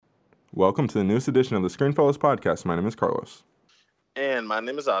Welcome to the newest edition of the Screenfellows podcast. My name is Carlos. And my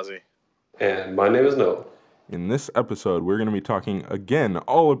name is Ozzy. And my name is Noah. In this episode, we're going to be talking again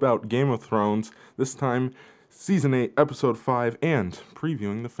all about Game of Thrones, this time Season 8, Episode 5, and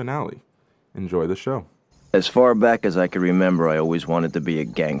previewing the finale. Enjoy the show. As far back as I can remember, I always wanted to be a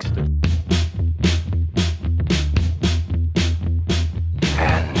gangster.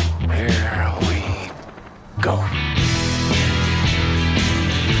 And here we go.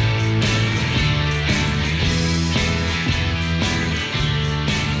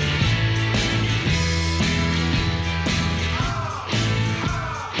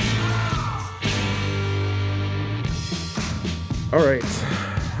 All right,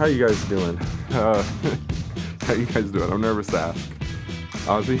 how you guys doing? How you guys doing? I'm nervous to ask.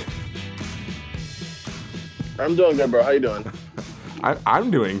 Ozzy? I'm doing good, bro. How you doing?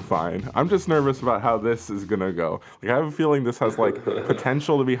 I'm doing fine. I'm just nervous about how this is going to go. Like, I have a feeling this has,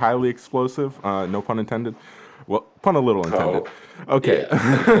 potential to be highly explosive. No pun intended. Well, pun a little intended. Oh, okay.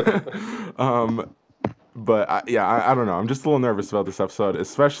 Yeah. But, I don't know. I'm just a little nervous about this episode,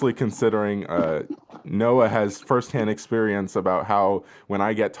 especially considering Noah has firsthand experience about how when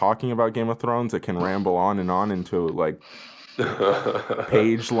I get talking about Game of Thrones, it can ramble on into,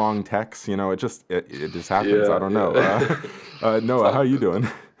 page-long text. You know, it just happens. Yeah, I don't know. Noah, how you doing?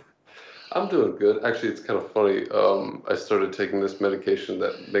 I'm doing good. Actually, it's kind of funny. I started taking this medication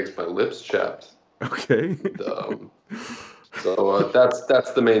that makes my lips chapped. Okay. So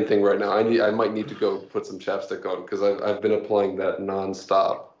that's the main thing right now. I might need to go put some chapstick on because I've been applying that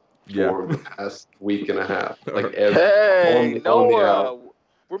nonstop for the past week and a half. Hey, Noah,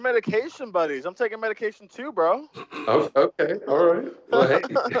 we're medication buddies. I'm taking medication too, bro. Oh, okay, all right. Well,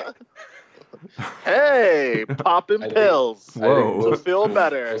 hey, popping pills Whoa. to feel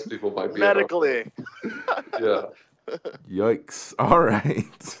better most people might be medically. Yeah. Yikes! All right.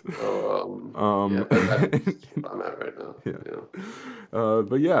 That's where I'm at right now. Yeah.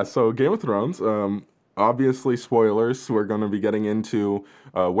 But yeah, so Game of Thrones. Obviously, spoilers. We're going to be getting into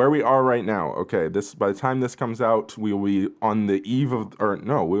where we are right now. Okay, by the time this comes out, we will be on the eve of,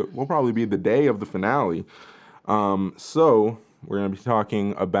 we'll probably be the day of the finale. So we're going to be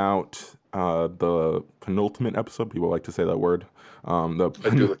talking about the penultimate episode. People like to say that word. I do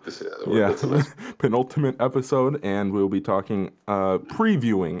like to say that word. Yeah, That's nice. penultimate episode, and we'll be talking,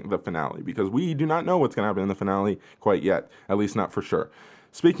 previewing the finale, because we do not know what's going to happen in the finale quite yet, at least not for sure.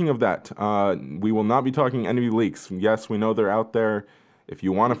 Speaking of that, we will not be talking any leaks. Yes, we know they're out there. If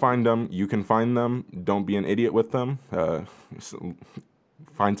you want to find them, you can find them. Don't be an idiot with them.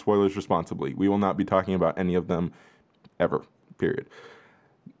 Find spoilers responsibly. We will not be talking about any of them ever, period.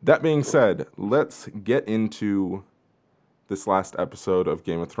 That being said, let's get into this last episode of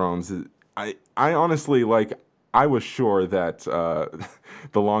Game of Thrones. I honestly, I was sure that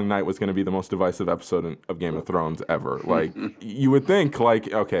The Long Night was going to be the most divisive episode of Game of Thrones ever. You would think,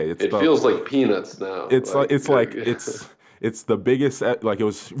 okay, it feels like peanuts now. It's the biggest. It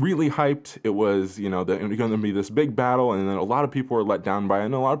was really hyped. It was going to be this big battle, and then a lot of people were let down by it,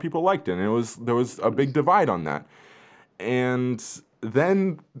 and a lot of people liked it. And there was a big divide on that. And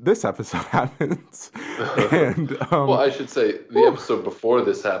then this episode happens, and well, I should say the episode before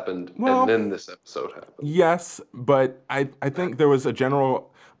this happened, and then this episode happened. Yes, but I think there was a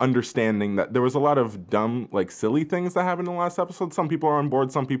general understanding that there was a lot of dumb, silly things that happened in the last episode. Some people are on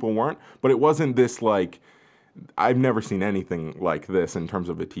board, some people weren't, but it wasn't this I've never seen anything like this in terms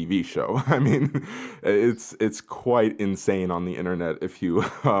of a TV show. I mean, it's quite insane on the internet. If you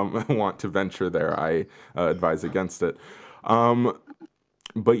want to venture there, I advise against it.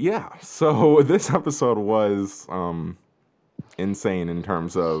 But yeah, so this episode was insane in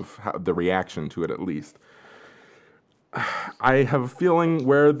terms of the reaction to it, at least. I have a feeling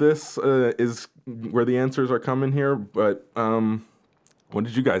where this is, where the answers are coming here, but what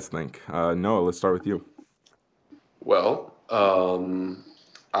did you guys think? Noah, let's start with you. Well,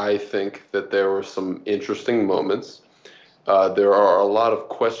 I think that there were some interesting moments. There are a lot of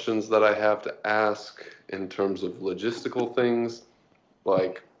questions that I have to ask in terms of logistical things,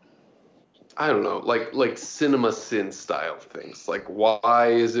 I don't know, like cinema sin style things. Why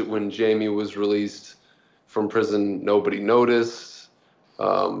is it when Jaime was released from prison, nobody noticed?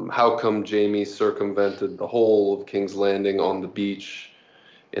 How come Jaime circumvented the whole of King's Landing on the beach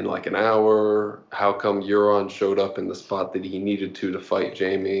in an hour? How come Euron showed up in the spot that he needed to fight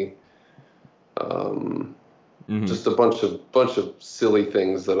Jaime? Just a bunch of silly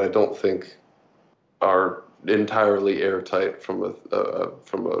things that I don't think are entirely airtight from a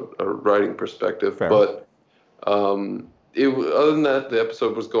writing perspective. Fair. But other than that, the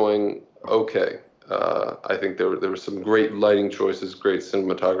episode was going okay. I think there were some great lighting choices, great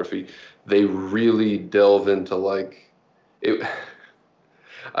cinematography. They really delve into like it.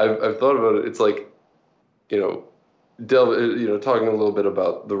 I've thought about it. It's like, you know, talking a little bit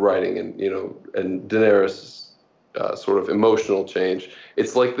about the writing and and Daenerys' sort of emotional change.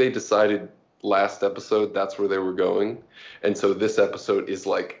 It's like they decided last episode that's where they were going, and so this episode is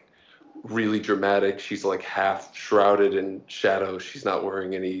like really dramatic. She's like half shrouded in shadow. She's not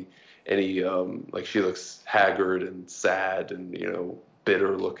wearing any like, she looks haggard and sad and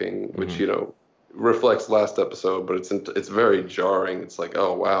bitter looking, which reflects last episode, but it's very jarring. It's like,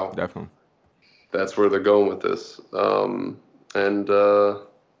 oh wow, Definitely. that's where they're going with this. And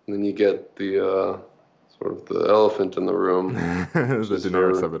then you get the sort of the elephant in the room, The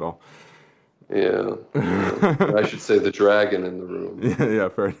Daenerys of it all. yeah. I should say the dragon in the room. Yeah,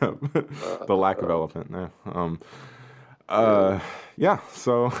 fair enough. The lack of elephant. Yeah.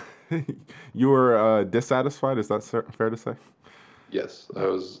 So you were dissatisfied. Is that fair to say? Yes, I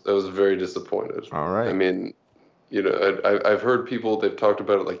was very disappointed. All right. I mean, I've heard people, they've talked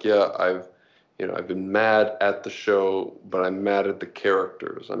about it like, yeah, I've been mad at the show, but I'm mad at the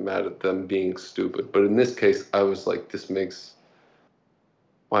characters. I'm mad at them being stupid. But in this case, I was like,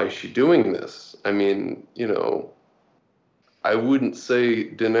 why is she doing this? I mean, I wouldn't say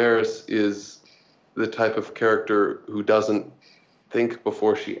Daenerys is the type of character who doesn't think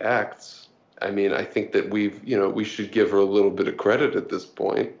before she acts. I mean, I think that we should give her a little bit of credit at this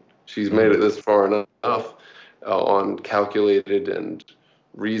point. She's made it this far enough on calculated and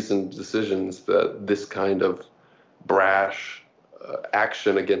reasoned decisions that this kind of brash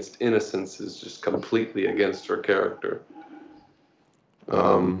action against innocence is just completely against her character.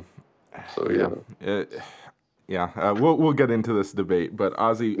 So yeah. We'll get into this debate, but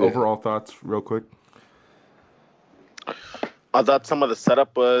Ozzy, overall thoughts, real quick. I thought some of the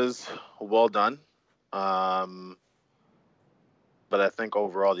setup was well done, but I think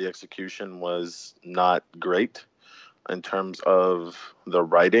overall the execution was not great in terms of the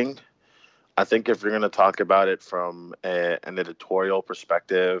writing. I think if you're going to talk about it from an editorial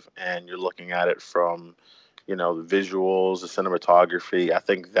perspective and you're looking at it from the visuals, the cinematography, I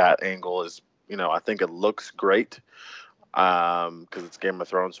think that angle is, I think it looks great because it's Game of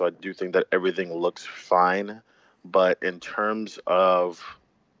Thrones. So I do think that everything looks fine. But in terms of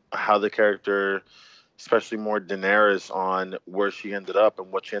how the character, especially more Daenerys, on where she ended up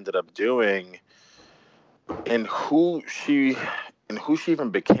and what she ended up doing and who she even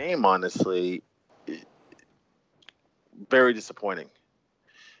became, honestly, very disappointing.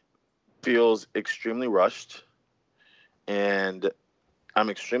 Feels extremely rushed, and I'm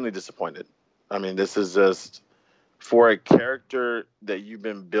extremely disappointed. I mean, this is just for a character that you've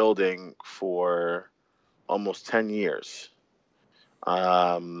been building for almost 10 years,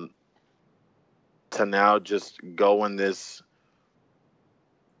 to now just go in this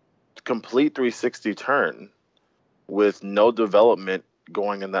complete 360 turn with no development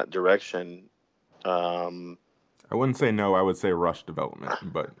going in that direction. I wouldn't say no. I would say rush development,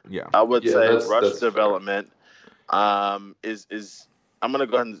 but yeah. I would say rush development is I'm gonna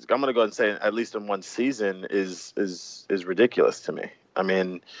go ahead and say at least in one season is ridiculous to me. I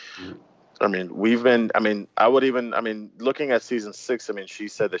mean, looking at season 6, she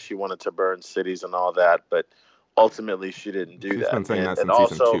said that she wanted to burn cities and all that, but ultimately she didn't do that. She's been saying that since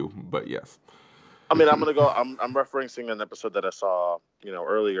season 2, but yes. I'm referencing an episode that I saw,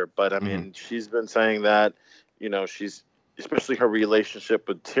 earlier, but she's been saying that, she's, especially her relationship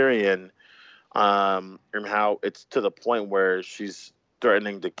with Tyrion, and how it's to the point where she's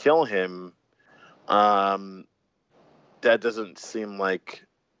threatening to kill him. That doesn't seem like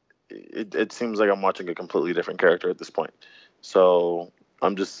it seems like I'm watching a completely different character at this point. So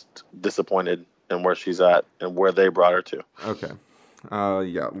I'm just disappointed in where she's at and where they brought her to. Okay.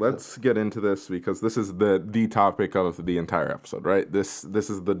 Yeah, let's get into this because this is the topic of the entire episode, right? This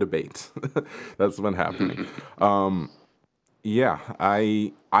is the debate. That's been happening. Yeah,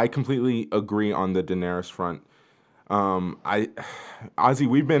 I completely agree on the Daenerys front. Ozzy,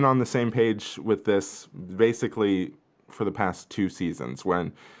 we've been on the same page with this basically for the past 2 seasons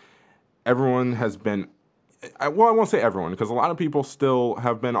when everyone has been, I won't say everyone, because a lot of people still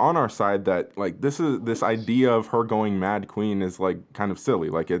have been on our side that like this idea of her going Mad Queen is like kind of silly.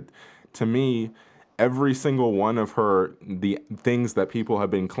 Like to me, every single one of the things that people have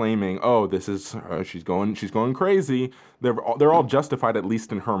been claiming, oh, this is she's going crazy. They're all justified, at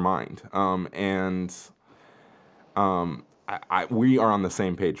least in her mind. We are on the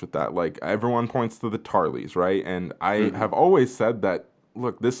same page with that. Like everyone points to the Tarleys, right? And I have always said that,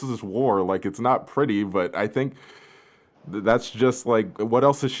 look, this is war. Like, it's not pretty, but I think That's just like, what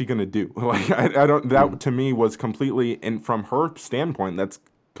else is she gonna do? Like, I don't. That to me was completely, and from her standpoint, that's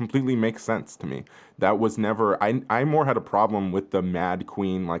completely makes sense to me. That was never. I more had a problem with the Mad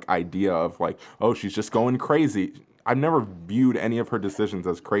Queen like idea of like, oh, she's just going crazy. I've never viewed any of her decisions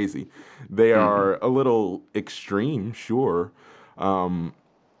as crazy. They are a little extreme, sure, and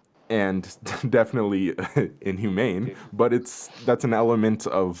definitely inhumane. But that's an element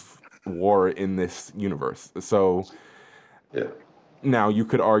of war in this universe. So Yeah. now, you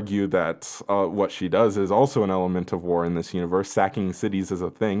could argue that what she does is also an element of war in this universe. Sacking cities is a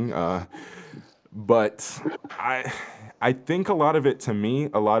thing, but I, I think a lot of it, to me,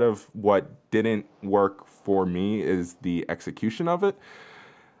 a lot of what didn't work for me is the execution of it.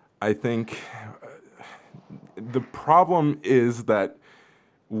 I think the problem is that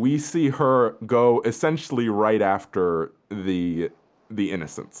we see her go essentially right after the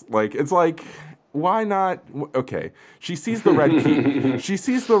innocents. Like, it's like, why not? Okay, she sees the red keep. She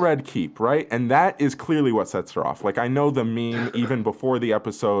sees the red keep, right? And that is clearly what sets her off. Like, I know the meme even before the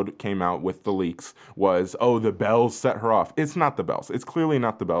episode came out with the leaks was, oh, the bells set her off. It's not the bells. It's clearly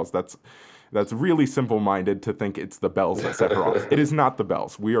not the bells. That's really simple-minded to think it's the bells that set her off. It is not the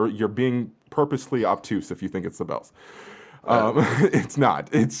bells. You're being purposely obtuse if you think it's the bells. It's not.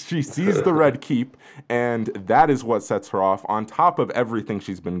 She sees the red keep, and that is what sets her off. On top of everything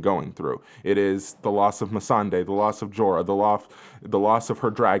she's been going through, it is the loss of Missandei, the loss of Jorah, the loss of her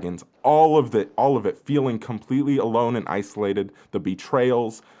dragons. All of it, feeling completely alone and isolated. The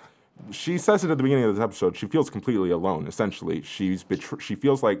betrayals. She says it at the beginning of this episode. She feels completely alone. Essentially, she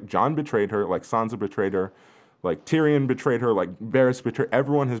feels like Jon betrayed her, like Sansa betrayed her, like Tyrion betrayed her, like Varys betrayed.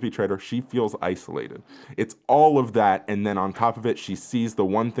 Everyone has betrayed her. She feels isolated. It's all of that, and then on top of it, she sees the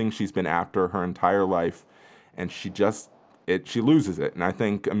one thing she's been after her entire life, and she loses it. And I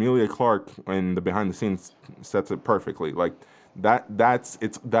think Emilia Clarke in the behind the scenes sets it perfectly. Like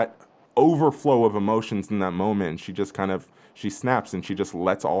it's that overflow of emotions in that moment. She snaps and she just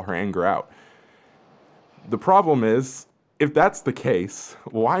lets all her anger out. The problem is, if that's the case,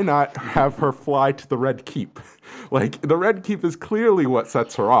 why not have her fly to the Red Keep? Like, the Red Keep is clearly what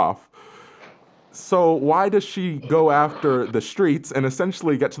sets her off. So why does she go after the streets and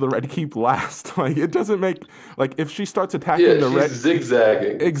essentially get to the Red Keep last? Like, it doesn't make, like, if she starts attacking the Red Keep.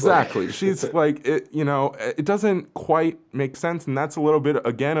 Zigzagging. Exactly. She's like, it doesn't quite make sense. And that's a little bit,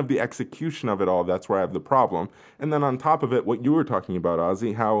 again, of the execution of it all. That's where I have the problem. And then on top of it, what you were talking about,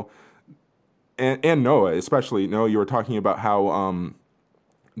 Ozzy, how, and Noah, especially, Noah, you were talking about how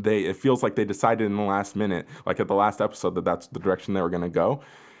it feels like they decided in the last minute, like at the last episode, that that's the direction they were going to go.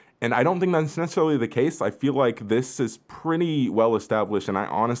 And I don't think that's necessarily the case. I feel like this is pretty well established, and I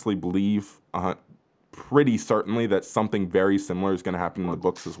honestly believe pretty certainly that something very similar is going to happen in the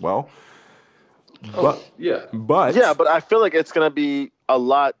books as well. But I feel like it's going to be a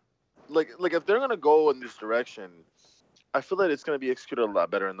lot like if they're going to go in this direction, I feel that it's going to be executed a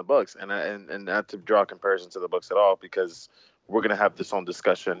lot better in the books, and not to draw a comparison to the books at all, because we're going to have this on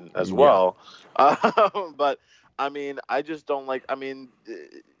discussion as well. But I mean, I just don't like. I mean,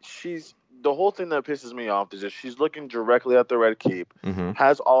 the whole thing that pisses me off is that she's looking directly at the Red Keep,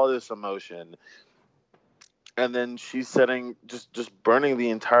 has all this emotion, and then she's setting just burning the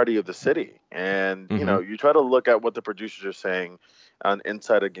entirety of the city. And you try to look at what the producers are saying on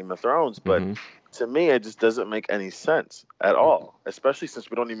Inside of Game of Thrones, but to me, it just doesn't make any sense at all. Especially since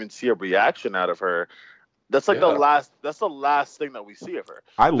we don't even see a reaction out of her. That's like the last thing that we see of her.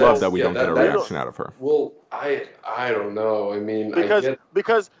 I love that we don't get a reaction out of her. Well, I don't know. I mean,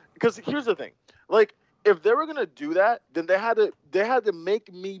 because here's the thing. Like, if they were gonna do that, then they had to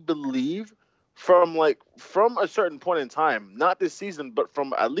make me believe from a certain point in time, not this season, but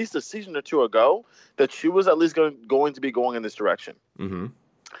from at least a season or two ago, that she was at least going to be going in this direction.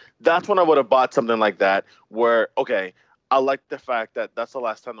 That's when I would have bought something like that, where, okay, I like the fact that that's the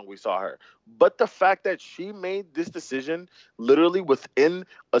last time that we saw her. But the fact that she made this decision literally within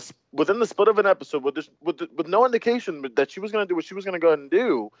the split of an episode with no indication that she was going to do what she was going to go ahead and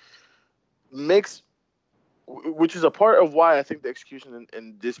do, which is a part of why I think the execution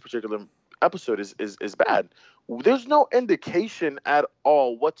in this particular episode is bad. There's no indication at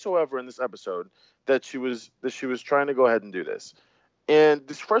all whatsoever in this episode that she was trying to go ahead and do this. And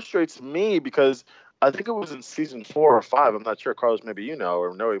this frustrates me because I think it was in season 4 or 5. I'm not sure. Carlos, maybe you know,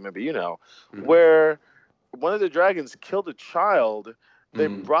 or Noe, maybe you know, where one of the dragons killed a child. They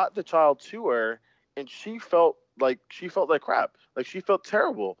brought the child to her, and she felt like crap. Like, she felt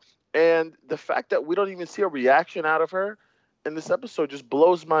terrible. And the fact that we don't even see a reaction out of her in this episode just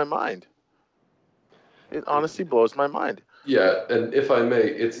blows my mind. It honestly blows my mind. Yeah, and if I may,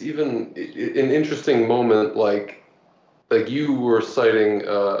 it's even an interesting moment, like, like you were citing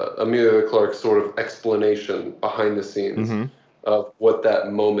Amelia Clark's sort of explanation behind the scenes of what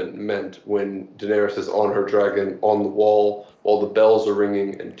that moment meant when Daenerys is on her dragon on the wall while the bells are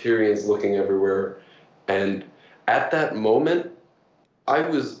ringing and Tyrion's looking everywhere. And at that moment, I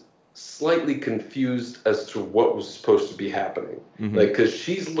was slightly confused as to what was supposed to be happening. Like, because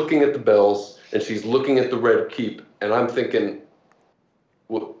she's looking at the bells and she's looking at the Red Keep, and I'm thinking,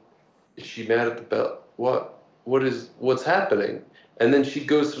 what, is she mad at the bell? What's happening? And then she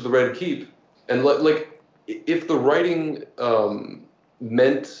goes to the Red Keep, and like if the writing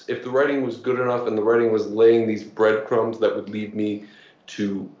if the writing was good enough and the writing was laying these breadcrumbs that would lead me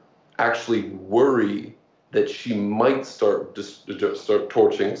to actually worry that she might start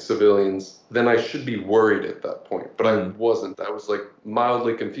torching civilians, then I should be worried at that point. But I wasn't. I was like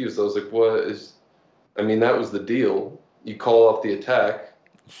mildly confused. I was like, that was the deal. You call off the attack.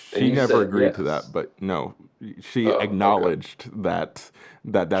 She never agreed to that, but no, she acknowledged that's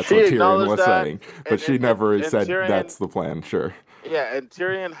what Tyrion was saying, but she never said Tyrion, that's the plan. Sure. Yeah, and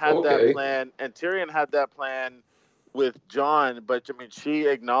Tyrion had that plan, with Jon, but I mean, she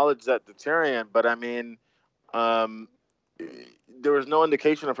acknowledged that to Tyrion, but I mean, there was no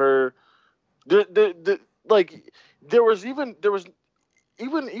indication of her. There was even the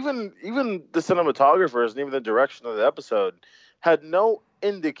cinematographers and even the direction of the episode had no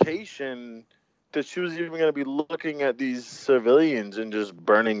indication that she was even going to be looking at these civilians and just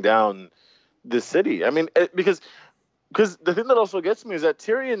burning down the city. I mean, because the thing that also gets me is that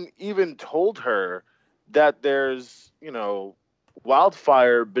Tyrion even told her that there's,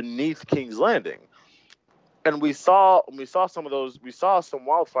 wildfire beneath King's Landing. And we saw some of those. We saw some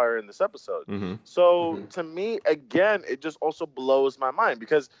wildfire in this episode. So to me, again, it just also blows my mind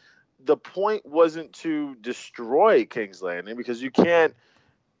because the point wasn't to destroy King's Landing because you can't.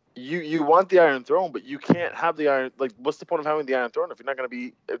 You want the Iron Throne, but you can't have the Iron. Like, what's the point of having the Iron Throne if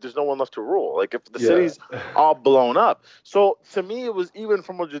there's no one left to rule? Like, if the city's all blown up. So to me, it was even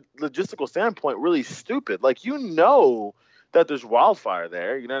from a logistical standpoint really stupid. Like, that there's wildfire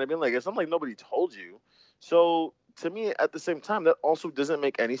there. You know what I mean? Like, it's not like nobody told you. So to me, at the same time, that also doesn't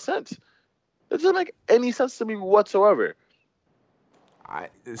make any sense. It doesn't make any sense to me whatsoever.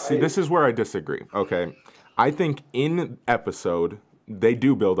 This is where I disagree. Okay, I think in episode they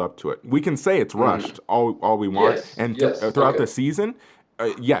do build up to it. We can say it's rushed all we want, throughout the season.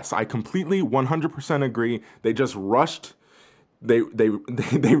 Yes, I completely 100% agree. They just rushed. They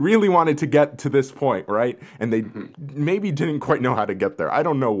really wanted to get to this point, right? And they maybe didn't quite know how to get there. I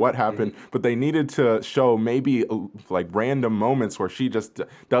don't know what happened, but they needed to show maybe like random moments where she just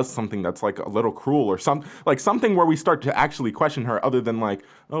does something that's like a little cruel or something where we start to actually question her other than like,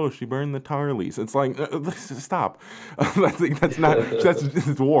 oh, she burned the Tarleys. It's like, stop.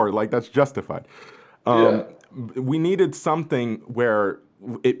 That's war. Like, that's justified. We needed something where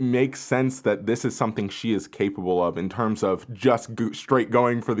it makes sense that this is something she is capable of in terms of just straight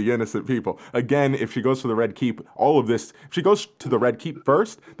going for the innocent people. Again, if she goes to the Red Keep, if she goes to the Red Keep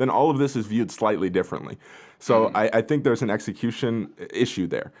first, then all of this is viewed slightly differently. So I think there's an execution issue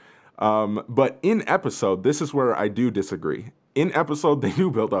there. But in episode, this is where I do disagree. In episode, they do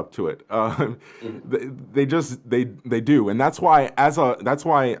build up to it. They do, and that's why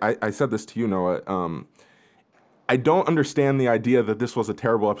I said this to you, Noah. I don't understand the idea that this was a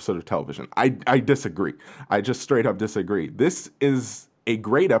terrible episode of television. I disagree. I just straight up disagree. This is a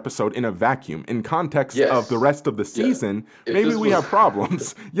great episode in a vacuum. In context of the rest of the season, maybe we have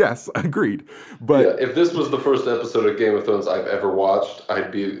problems. Yes, agreed. But if this was the first episode of Game of Thrones I've ever watched, I'd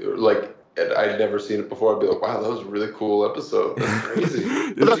be like, I'd never seen it before. I'd be like, wow, that was a really cool episode. That's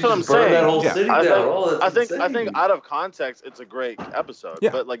crazy. But that's what I'm saying. That whole city down. I think out of context, it's a great episode.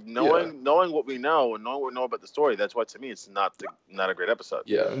 Yeah. But like knowing what we know and knowing what we know about the story, that's why to me it's not a great episode.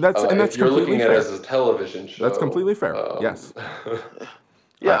 Yeah, that's if you're looking at it as a television show. That's completely fair. Yes.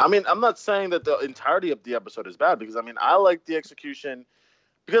 Yeah, I mean, I'm not saying that the entirety of the episode is bad because I mean I like the execution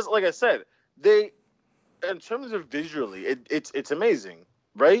because, like I said, in terms of visually, it's amazing,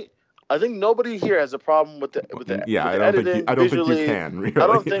 right? I think nobody here has a problem with the editing. I don't think you can. Really. I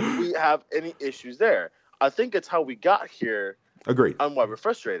don't think we have any issues there. I think it's how we got here. Agreed. And why we're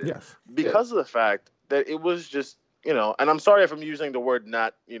frustrated. Yes. Because of the fact that it was just, and I'm sorry if I'm using the word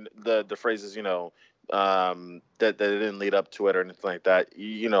not, the phrases, that it didn't lead up to it or anything like that.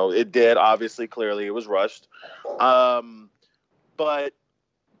 It did. Obviously, clearly, it was rushed. But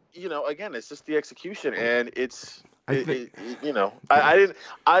again, it's just the execution, and it's. I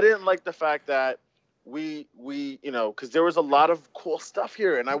didn't like the fact that we because there was a lot of cool stuff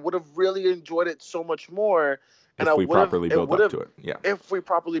here, and I would have really enjoyed it so much more. And if we properly built up to it, if we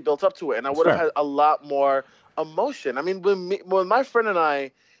properly built up to it, and I would have had a lot more emotion. I mean, when my friend and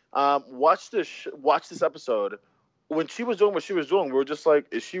I watched this episode, when she was doing what she was doing, we were just like,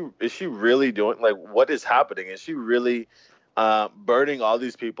 is she really doing, like, what is happening? Is she really burning all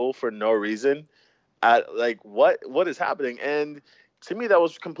these people for no reason? Like, what is happening? And to me, that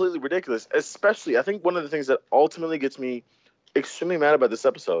was completely ridiculous. Especially, I think one of the things that ultimately gets me extremely mad about this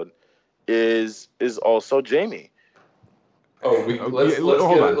episode is also Jamie. Oh,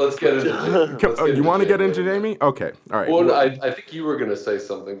 let's get into Jamie. You want to get into Jamie? Okay, all right. Well, I think you were going to say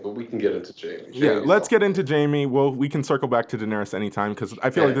something, but we can get into Jamie. Let's get into Jamie. We can circle back to Daenerys anytime because I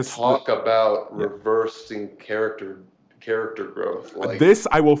feel like this. Talk about reversing character growth. Like, this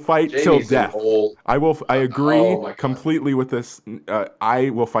I will fight till death. I agree completely with this.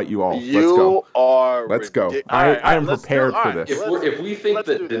 I will fight you all. Let's go. Let's go. I am prepared for this. If we think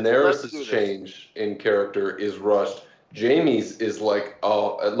that Daenerys' change in character is rushed, Jamie's is like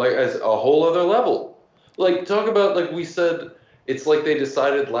as a whole other level. Like, talk about, like we said, it's like they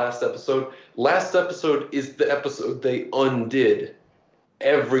decided last episode. Last episode is the episode they undid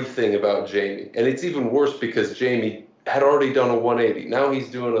everything about Jamie, and it's even worse because Jamie had already done a 180. Now he's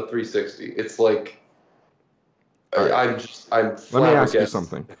doing a 360. It's like, right. I'm flabbergasted. Let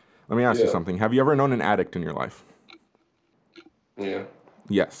me ask you something. Have you ever known an addict in your life? Yeah.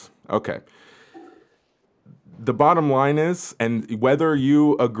 Yes. Okay. The bottom line is, and whether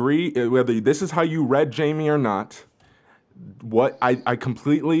you agree, whether this is how you read Jamie or not, what I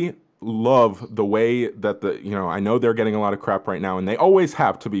completely love the way that I know they're getting a lot of crap right now, and they always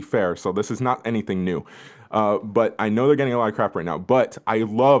have, to be fair, so this is not anything new. But I know they're getting a lot of crap right now. But I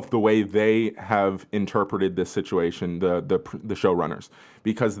love the way they have interpreted this situation, the showrunners,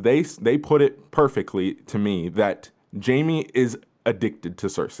 because they put it perfectly to me that Jamie is addicted to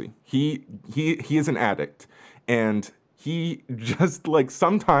Cersei. He is an addict, and he just, like,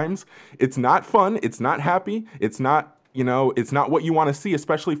 sometimes it's not fun, it's not happy, it's not. It's not what you want to see,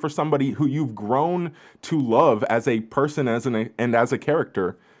 especially for somebody who you've grown to love as a person, and as a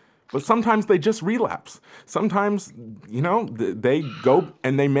character. But sometimes they just relapse. Sometimes, they go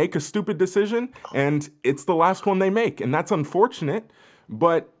and they make a stupid decision, and it's the last one they make, and that's unfortunate.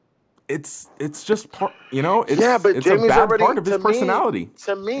 But it's just part. It's a bad part of his personality.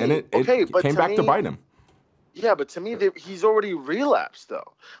 To me, and it came back to bite him. Yeah, but to me, he's already relapsed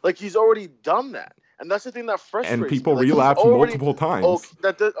though. Like, he's already done that. And that's the thing that frustrates me. And people relapse multiple times.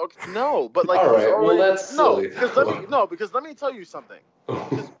 No, but like, all right, well, that's silly. Because let me tell you something.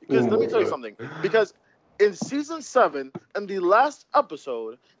 Because in season 7, in the last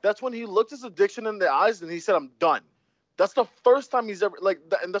episode, that's when he looked his addiction in the eyes and he said, "I'm done." That's the first time he's ever, like,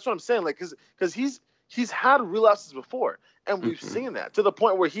 and that's what I'm saying. Like, because he's had relapses before, and we've seen that to the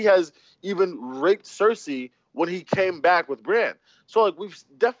point where he has even raped Cersei when he came back with Bran. So, like, we've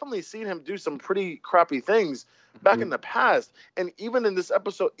definitely seen him do some pretty crappy things back in the past. And even in this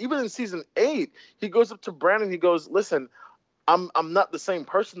episode, even in season 8, he goes up to Bran and he goes, "Listen, I'm not the same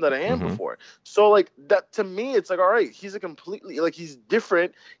person that I am before." So, like, that, to me, it's like, all right, he's he's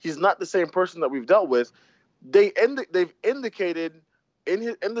different. He's not the same person that we've dealt with. They've indicated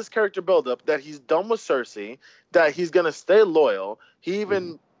in this character buildup that he's done with Cersei, that he's gonna stay loyal. He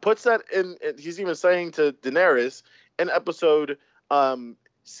even puts that in. He's even saying to Daenerys in episode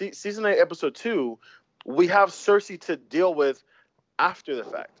season 8, episode 2, we have Cersei to deal with after the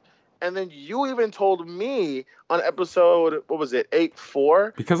fact. And then you even told me on episode, what was it,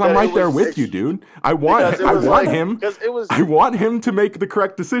 8-4? Because I'm right there with you, dude. I want him to make the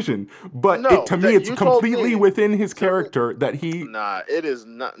correct decision. But to me, it's completely within his character that he... Nah, it is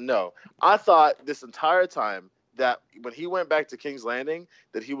not. No. I thought this entire time that when he went back to King's Landing,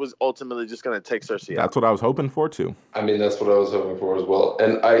 that he was ultimately just going to take Cersei out. That's what I was hoping for, too. I mean, that's what I was hoping for as well.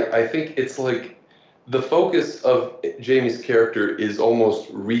 And I think it's like... the focus of Jamie's character is almost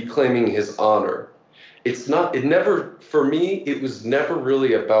reclaiming his honor. For me, it was never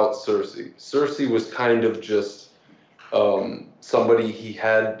really about Cersei. Cersei was kind of just somebody he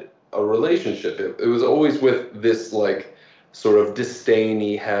had a relationship. It was always with this, like, sort of disdain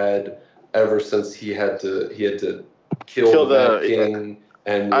he had ever since he had to kill the king,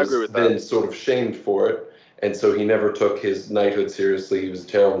 and was then sort of shamed for it. And so he never took his knighthood seriously. He was a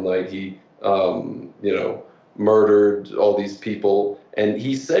terrible knight. He murdered all these people, and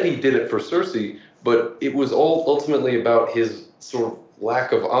he said he did it for Cersei, but it was all ultimately about his sort of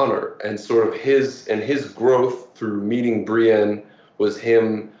lack of honor, and sort of his growth through meeting Brienne was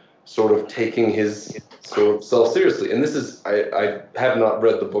him sort of taking his sort of self seriously. And this is, I have not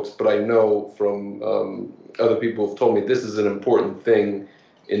read the books, but I know from other people have told me this is an important thing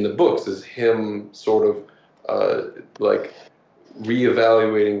in the books, is him sort of like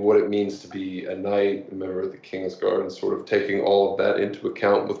reevaluating what it means to be a knight, a member of the Kingsguard, and sort of taking all of that into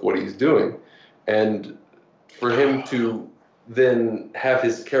account with what he's doing. And for him to then have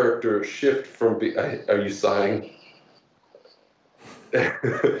his character shift from are you sighing?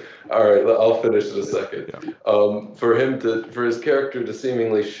 All right, I'll finish in a second. Yeah. For his character to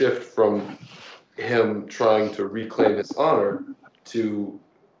seemingly shift from him trying to reclaim his honor to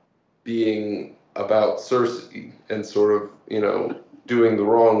being about Cersei and sort of, doing the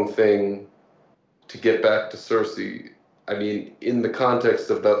wrong thing to get back to Cersei. I mean, in the context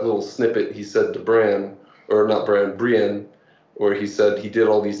of that little snippet he said to Brienne, where he said he did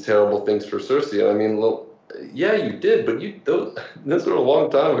all these terrible things for Cersei. I mean, well, yeah, you did, but those were a long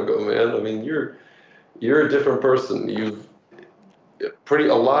time ago, man. I mean, you're a different person. A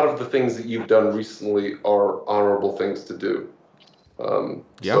lot of the things that you've done recently are honorable things to do.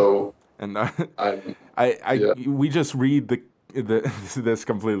 Yeah. So, and we just read this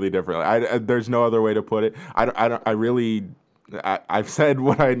completely differently. There's no other way to put it. I've said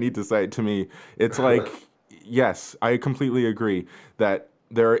what I need to say. To me, it's like, yes, I completely agree that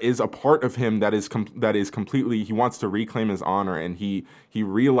there is a part of him that is completely, he wants to reclaim his honor, and he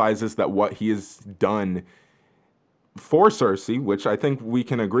realizes that what he has done for Cersei, which I think we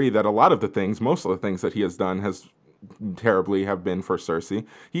can agree that most of the things that he has done have been for Cersei.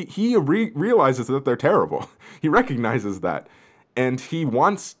 He realizes that they're terrible. He recognizes that, and he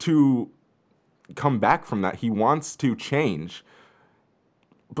wants to come back from that. He wants to change,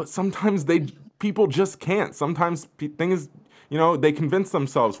 but sometimes people just can't. Sometimes things, they convince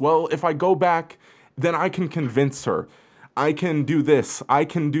themselves, well, if I go back, then I can convince her. I can do this. I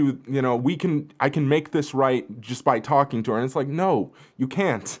can do, I can make this right just by talking to her. And it's like, no, you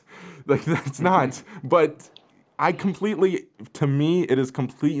can't. Like, that's not. But to me, it is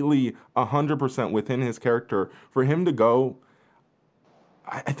completely 100% within his character for him to go,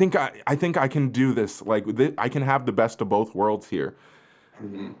 I think I can do this. Like, I can have the best of both worlds here.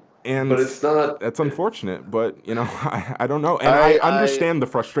 Mm-hmm. And but it's not. That's unfortunate, but I don't know. And I understand the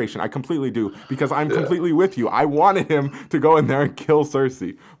frustration. I completely do, because I'm completely with you. I wanted him to go in there and kill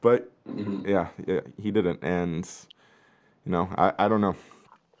Cersei, but yeah, he didn't. And I don't know.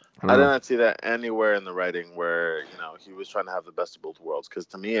 I did not see that anywhere in the writing where he was trying to have the best of both worlds. Because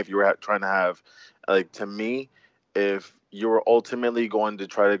to me, if you were trying to have, if you were ultimately going to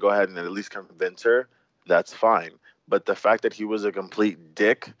try to go ahead and at least convince her, that's fine. But the fact that he was a complete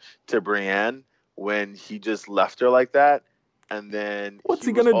dick to Brienne when he just left her like that, and then what's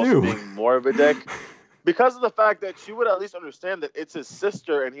he gonna do? Being more of a dick, because of the fact that she would at least understand that it's his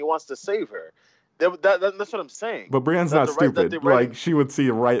sister and he wants to save her. That's what I'm saying. But Brienne's not stupid. Like, she would see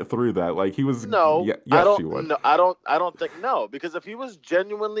right through that. Like, he was. No, yes, she would. No, I don't think no. Because if he was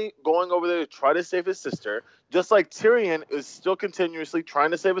genuinely going over there to try to save his sister, just like Tyrion is still continuously trying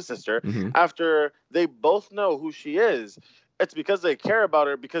to save his sister, after they both know who she is, it's because they care about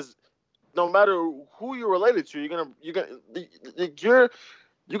her. Because no matter who you're related to, you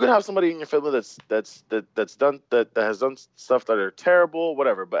can have somebody in your family that has done stuff that are terrible,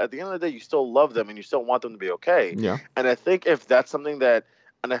 whatever. But at the end of the day, you still love them and you still want them to be okay. Yeah. And I think if that's something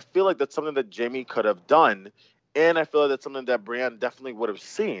and I feel like that's something that Jaime could have done, and I feel like that's something that Brienne definitely would have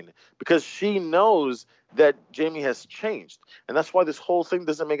seen, because she knows that Jaime has changed, and that's why this whole thing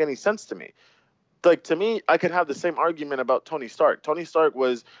doesn't make any sense to me. Like, to me, I could have the same argument about Tony Stark. Tony Stark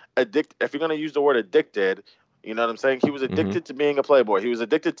was addicted. If you're going to use the word addicted. You know what I'm saying? He was addicted to being a playboy. He was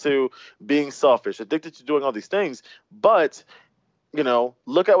addicted to being selfish, addicted to doing all these things. But,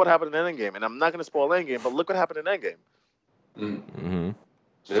 look at what happened in Endgame. And I'm not going to spoil Endgame, but look what happened in Endgame. Mm-hmm.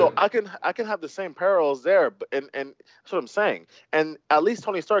 So I can have the same parallels there, and that's what I'm saying. And at least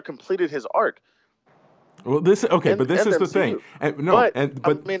Tony Stark completed his arc. Well, this is the thing. I mean, I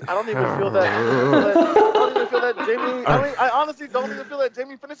don't even feel that Jaime. I honestly don't even feel that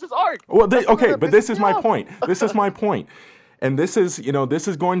Jaime finished his arc. Well, but this is my point. This is my point. And this is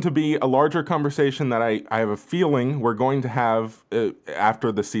going to be a larger conversation that I have a feeling we're going to have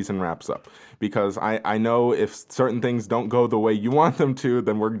after the season wraps up. Because I know if certain things don't go the way you want them to,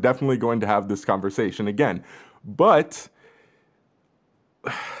 then we're definitely going to have this conversation again. But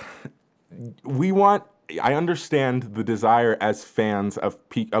I understand the desire as fans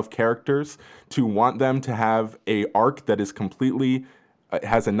of characters to want them to have a arc that is completely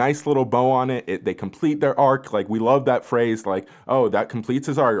has a nice little bow on it. They complete their arc. Like, we love that phrase, like, oh, that completes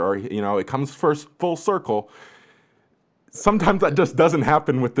his arc, or it comes first full circle. Sometimes that just doesn't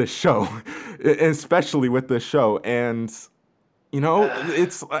happen with this show, especially with this show. And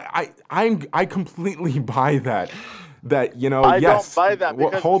it's I completely buy that. that, you know, I yes. don't buy that Well,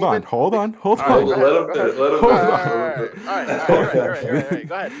 because hold on. even- Hold on. All right, Let go him ahead, finish. Let him Hold finish. on. All right. You're right.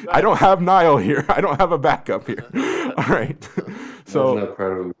 Go ahead. I don't have Niall here. I don't have a backup here. All right. So So not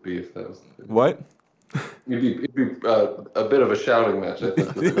proud of would be if that was the thing. what? It'd be a bit of a shouting match, I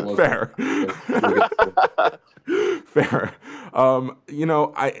think. If it was. Fair. Fair. You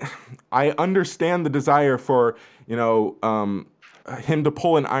know, I understand the desire for, you know, him to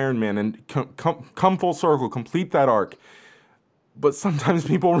pull an Iron Man and come full circle, complete that arc. But sometimes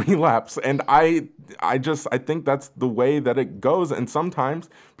people relapse, and I think that's the way that it goes. And sometimes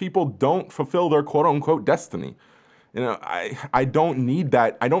people don't fulfill their quote unquote destiny. You know, I don't need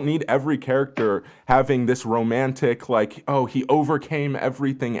that. I don't need every character having this romantic, like, oh, he overcame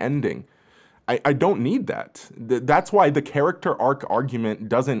everything ending. I don't need that. That's why the character arc argument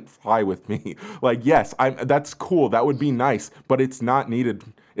doesn't fly with me. Like, yes, that's cool. That would be nice, but it's not needed.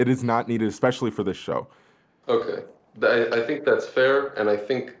 It is not needed, especially for this show. Okay. I think that's fair, and I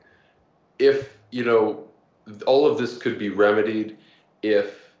think if, you know, all of this could be remedied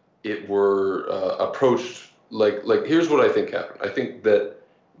if it were approached like here's what I think happened. I think that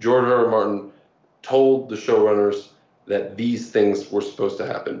George R. R. Martin told the showrunners that these things were supposed to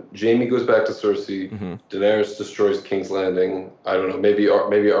happen. Jaime goes back to Cersei. Mm-hmm. Daenerys destroys King's Landing. I don't know. Maybe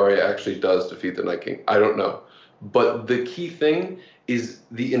Arya actually does defeat the Night King. I don't know. But the key thing is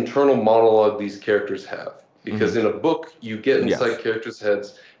the internal monologue these characters have. Because in a book, you get inside characters'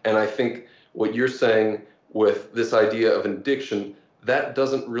 heads. And I think what you're saying with this idea of an addiction, that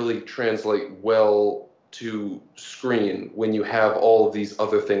doesn't really translate well to screen when you have all of these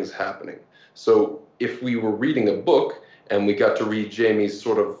other things happening. So if we were reading a book and we got to read Jaime's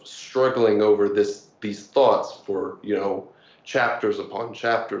sort of struggling over these thoughts for, you know, chapters upon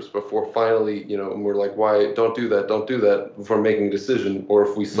chapters before finally, you know, and we're like, why, don't do that before making a decision. Or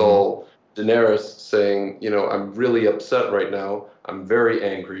if we saw Daenerys saying, you know, I'm really upset right now. I'm very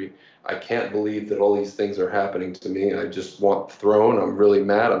angry. I can't believe that all these things are happening to me. I just want the throne. I'm really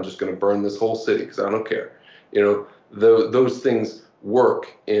mad. I'm just going to burn this whole city because I don't care. You know, those things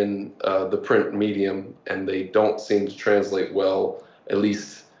work in the print medium, and they don't seem to translate well. At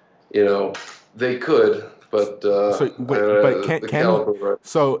least, you know, they could, but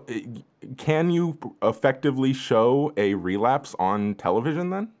can you effectively show a relapse on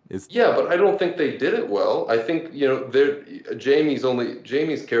television then? Yeah, but I don't think they did it well. I think, you know,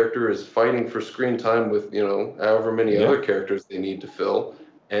 Jaime's character is fighting for screen time with, you know, however many other characters they need to fill.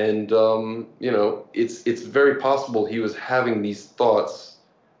 And, you know, it's very possible he was having these thoughts,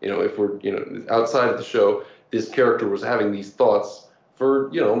 you know, if we're, you know, outside of the show, this character was having these thoughts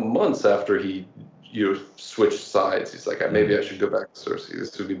for, you know, months after he, you know, switched sides. He's like, maybe I should go back to Cersei.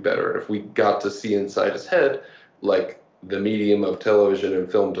 This would be better. And if we got to see inside his head, like the medium of television and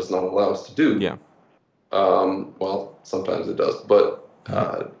film does not allow us to do. Yeah. Well, sometimes it does, but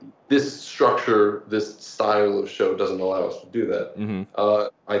this structure, this style of show doesn't allow us to do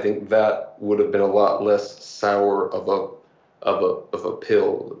that. I think that would have been a lot less sour of a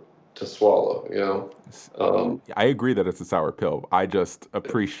pill to swallow, you know. I agree that it's a sour pill. I just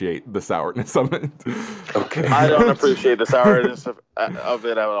appreciate the sourness of it. Okay. I don't appreciate the sourness of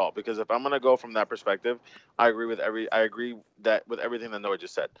it at all, because if I'm gonna go from that perspective, I agree with everything that Noah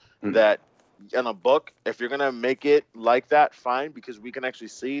just said. That in a book, if you're gonna make it like that, fine, because we can actually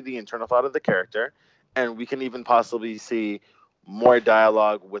see the internal thought of the character, and we can even possibly see more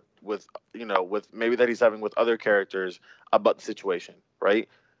dialogue with you know, with maybe that he's having with other characters about the situation, right?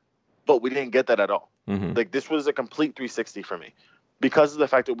 But we didn't get that at all. Like, this was a complete 360 for me, because of the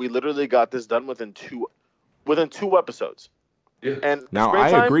fact that we literally got this done within two episodes. Yeah. And now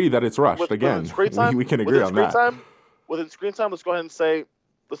I agree that it's rushed. Again, we can agree on that. Within screen time, let's go ahead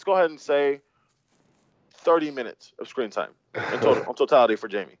and say 30 minutes of screen time in totality for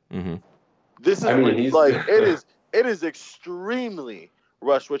Jaime. This is it is extremely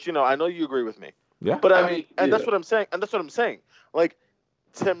rushed, which, you know, I know you agree with me. Yeah. But I mean, that's what I'm saying. Like,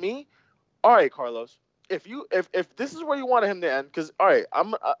 to me, all right, Carlos, if this is where you wanted him to end, because all right, I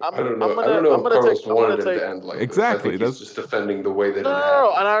don't know if Carlos wanted him to end like exactly. This. I think he's just defending the way that it happened.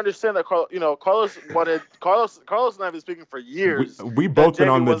 No, and I understand that Carlos and I have been speaking for years. We both been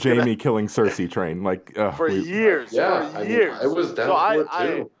on the Jaime killing Cersei train, like for years. Yeah, for years. I was down for it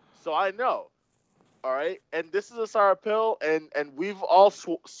too. So I know. All right, and this is a sour pill, and we've all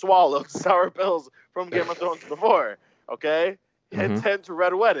swallowed sour pills from Game of Thrones before. Okay. Intent to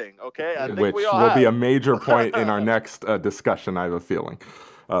Red Wedding, okay? I think which we all will have. be a major point in our next discussion, I have a feeling.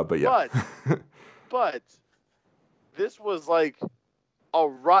 But yeah. But this was like a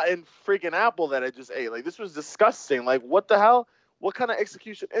rotten freaking apple that I just ate. Like, this was disgusting. Like, what the hell? What kind of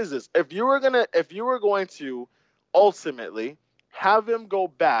execution is this? If you were going to ultimately have him go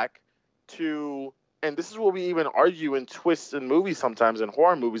back to, and this is what we even argue in twists in movies sometimes, in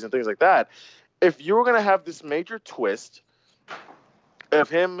horror movies and things like that. If you were going to have this major twist of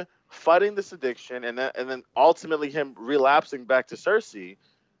him fighting this addiction and then ultimately him relapsing back to Cersei,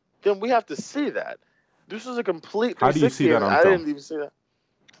 then we have to see that. This is a complete 360. How do you see that on I film? didn't even see that.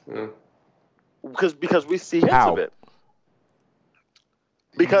 Yeah. Because we see hints How? of it.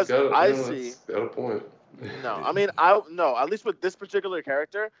 Because I that's see. got a point. No, I mean, at least with this particular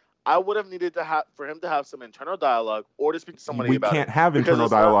character, I would have needed to have for him to have some internal dialogue or to speak to somebody We about can't it. have Because internal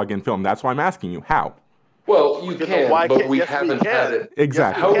it's not- dialogue in film. That's why I'm asking you. How? Well, you Because can, why but can't- we yes, we haven't can. had it.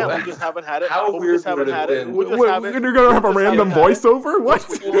 Exactly. Yes, we How- can. We just haven't had it. how but we weird just haven't would it have had it. been? We just What, haven't. you're gonna have a we just random haven't had it. voiceover? What?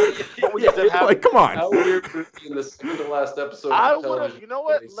 But we just didn't have Like, it. come on. How weird would it be in the second to last episode? I of would have. television You know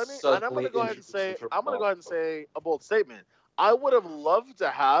what? when they Let me. And I'm suddenly gonna go ahead and introduce say. internal I'm gonna go ahead and dialogue? say a bold statement. I would have loved to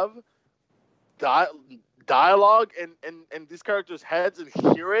have dialogue in these characters' heads and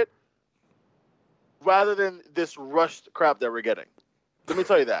hear it, rather than this rushed crap that we're getting. Let me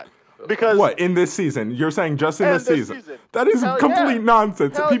tell you that. Because What, in this season? You're saying just in And this this season? season. That is Hell complete yeah.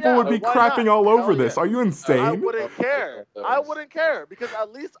 nonsense. Hell People yeah. would be Why crapping not? all over Hell this. yeah. Are you I insane? wouldn't care. I wouldn't care because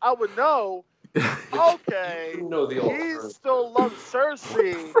at least I would know. Okay, You know the he alternative. still loves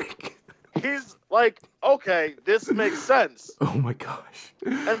Cersei. Freak. He's like, okay, this makes sense. Oh my gosh.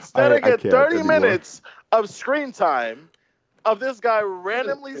 Instead, I I get can't 30 anymore. minutes of screen time of this guy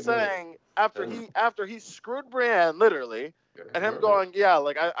randomly saying after he screwed Brienne literally, and him going, yeah,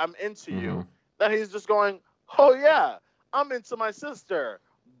 like I'm into you. Mhm. That he's just going, oh yeah, I'm into my sister.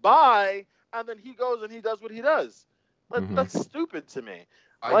 Bye. And then he goes and he does what he does. Mhm. That's stupid to me.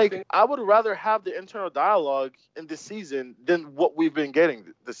 I think I would rather have the internal dialogue in this season than what we've been getting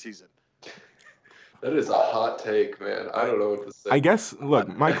this season. that is a hot take, man. I don't know what to say. I guess, look,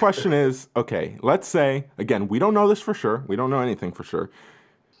 my question is, okay, let's say, again, we don't know this for sure. We don't know anything for sure.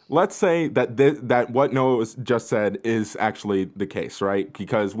 Let's say that that what Noah just said is actually the case, right?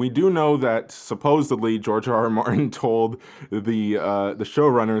 Because we do know that supposedly George R.R. Martin told the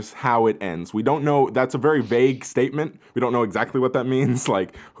showrunners how it ends. We don't know. That's a very vague statement. We don't know exactly what that means,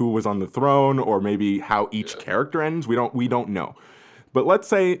 like who was on the throne, or maybe how each character ends. We don't know. But let's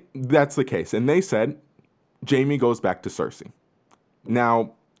say that's the case, and they said Jaime goes back to Cersei.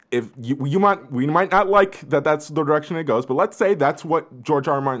 Now, if we might not like that that's the direction it goes, but let's say that's what George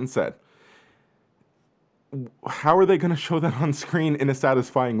R. R. Martin said. How are they going to show that on screen in a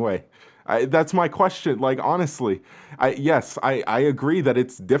satisfying way? That's my question. Like, honestly, I agree that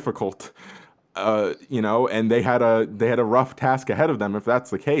it's difficult, and they had a rough task ahead of them if that's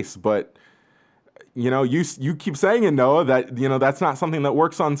the case. But you keep saying it, Noah, that that's not something that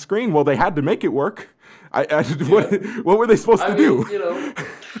works on screen. Well, they had to make it work. What were they supposed to do?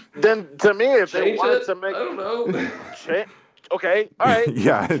 Then to me, if they Change wanted it? to make I don't know. okay, all right.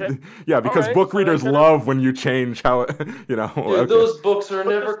 Yeah, because Alright, book so they readers could've- love when you change how Dude, okay. those books are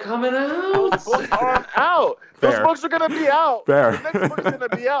never coming out. Those books aren't out. Those Fair. books are gonna be out. Fair. The next book is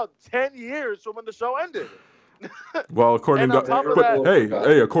gonna be out 10 years from when the show ended. Well, according And to on top of but that-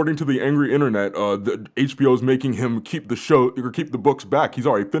 hey, according to the angry internet, the HBO is making him keep the show or keep the books back. He's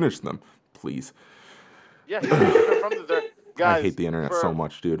already finished them. Please. Yeah, he confirmed that they're guys. I hate the internet for so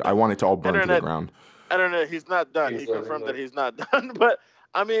much, dude. I want it to all burn to the Internet- ground. Internet, he's not done. He's He not confirmed done. that he's not done. But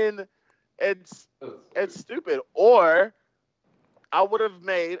I mean, it's stupid. Or I would have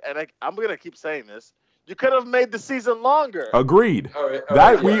made, and I'm gonna keep saying this. You could have made the season longer. Agreed. All right,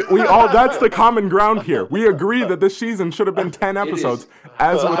 That yeah. we all that's the common ground here. We agree that this season should have been 10 It episodes, is.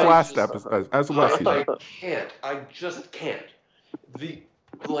 as with I last just- episode, as with last season. I can't. I just can't.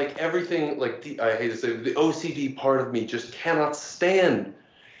 Everything, I hate to say it, the OCD part of me just cannot stand.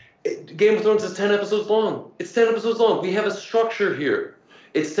 Game of Thrones is 10 episodes long. It's 10 episodes long. We have a structure here.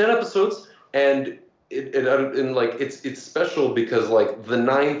 It's 10 episodes, and it's special because the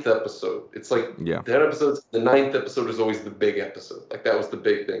 9th episode, it's Yeah. 10 episodes. The 9th episode is always the big episode. That was the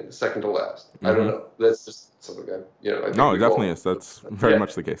big thing, the second to last. I don't know. That's just something I think No, it we've definitely all- is. That's very Yeah.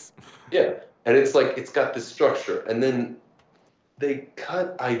 much the case. Yeah, and it's got this structure, and then they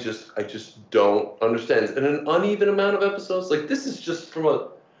cut. I just don't understand. And an uneven amount of episodes. This is just from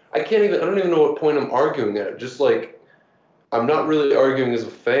I don't even know what point I'm arguing at. Just I'm not really arguing as a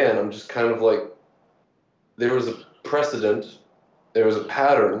fan. I'm just kind of there was a precedent, there was a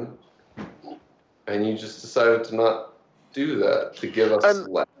pattern, and you just decided to not do that to give us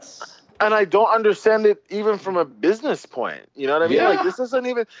less. And I don't understand it even from a business point. You know what I mean? Yeah. This isn't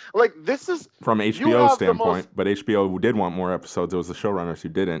even this is From You HBO's have the standpoint, most- but HBO did want more episodes. It was the showrunners who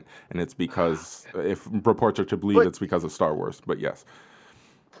didn't, and it's because if reports are to believe, But- it's because of Star Wars. But yes,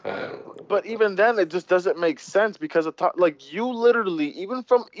 I don't know. But even then, it just doesn't make sense because like you literally, even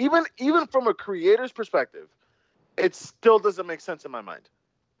from a creator's perspective, it still doesn't make sense in my mind.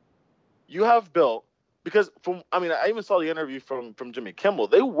 You have built I even saw the interview from Jimmy Kimmel.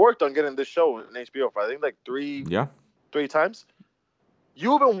 They worked on getting this show in HBO for I think like three times.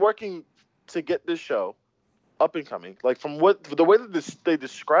 You've been working to get this show up and coming. Like from the way that they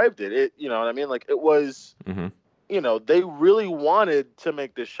described it, you know what I mean? Like it was, they really wanted to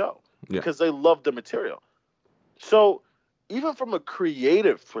make this show because they loved the material. So even from a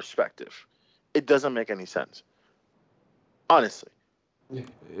creative perspective, it doesn't make any sense. Honestly.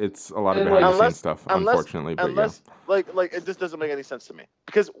 It's a lot of behind the scenes stuff, unfortunately. Unless like it just doesn't make any sense to me.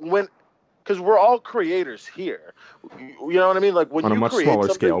 Because we're all creators here. You know what I mean? Like when on you a much smaller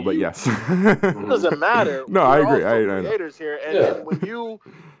scale, but yes. It doesn't matter. No, I agree. We're all creators here, and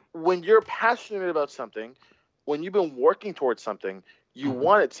when you're passionate about something, when you've been working towards something, you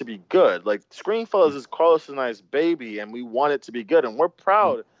want it to be good. Like Screenfellas is Carlos and I's baby, and we want it to be good, and we're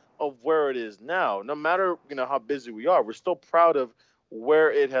proud of where it is now. No matter how busy we are, we're still proud of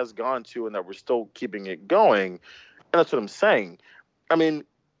where it has gone to, and that we're still keeping it going. And that's what I'm saying. I mean,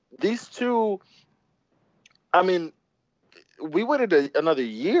 these two. I mean, we waited another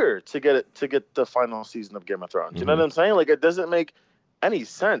year to get the final season of Game of Thrones. You know what I'm saying? Like, it doesn't make any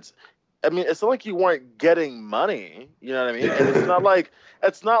sense. I mean, it's not like you weren't getting money. You know what I mean? And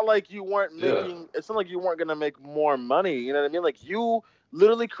it's not like you weren't making. It's not like you weren't gonna make more money. You know what I mean? Like, you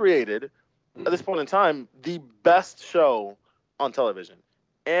literally created at this point in time the best show on television,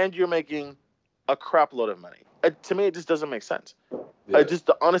 and you're making a crap load of money. To me, it just doesn't make sense.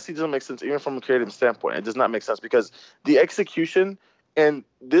 The honesty doesn't make sense, even from a creative standpoint. It does not make sense because the execution, and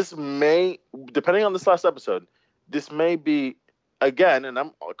this may, depending on this last episode, this may be again. And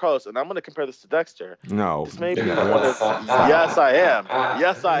I'm Carlos, and I'm going to compare this to Dexter. No, this may be one of. Yes, I am.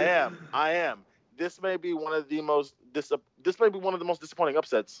 Yes, I am. I am. This may be one of the most. This may be one of the most disappointing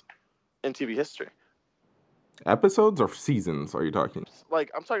upsets in TV history. Episodes or seasons are you talking?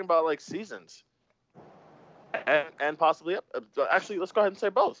 Like, I'm talking about like seasons. And possibly actually, let's go ahead and say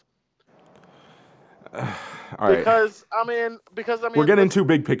both. All right. Because I mean, we're getting too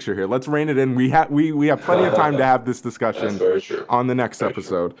big picture here. Let's rein it in. We have plenty of time to have this discussion on the next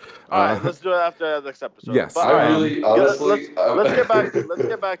episode. All right, let's do it after the next episode. Yes. But, honestly, let's get back to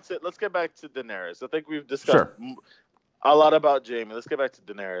Daenerys. I think we've discussed a lot about Jaime. Let's get back to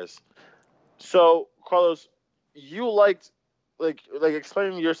Daenerys. So, Carlos, you liked like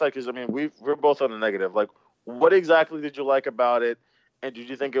explaining your side, because I mean we're both on the negative. Like, what exactly did you like about it, and did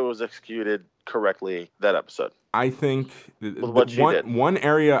you think it was executed correctly that episode? I think one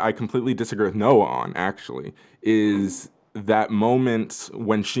area I completely disagree with Noah on actually is that moment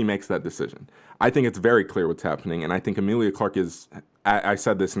when she makes that decision. I think it's very clear what's happening, and I think Emilia Clarke is. I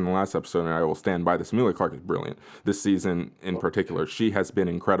said this in the last episode, and I will stand by this. Emilia Clarke is brilliant. This season in particular, she has been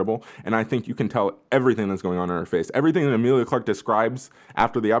incredible, and I think you can tell everything that's going on in her face. Everything that Emilia Clarke describes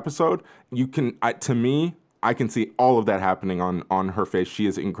after the episode, you can. To me, I can see all of that happening on her face. She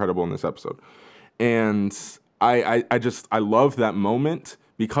is incredible in this episode, and I love that moment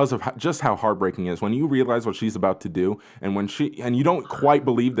because of just how heartbreaking it is when you realize what she's about to do, and you don't quite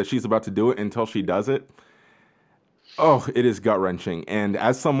believe that she's about to do it until she does it. Oh, it is gut-wrenching. And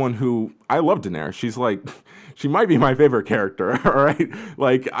as someone who, I love Daenerys, she might be my favorite character, all right?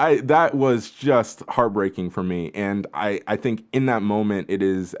 Like, that was just heartbreaking for me. And I think in that moment, it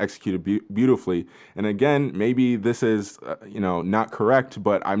is executed beautifully. And again, maybe this is, not correct,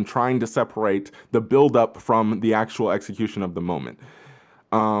 but I'm trying to separate the build-up from the actual execution of the moment.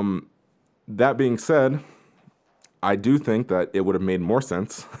 That being said, I do think that it would have made more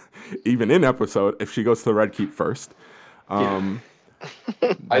sense, even in episode, if she goes to the Red Keep first. I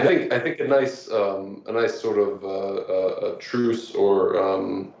think a nice sort of a truce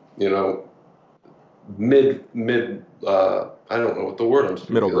or mid I don't know what the word I'm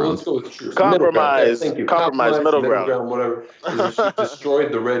speaking. Middle ground. Let's go with truce. Compromise. Thank you. Compromise. Middle ground. Whatever. She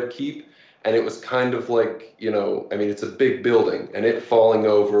destroyed the Red Keep, and it was kind of like it's a big building, and it falling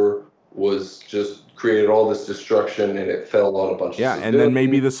over was just created all this destruction, and it fell on a bunch of civilians. And then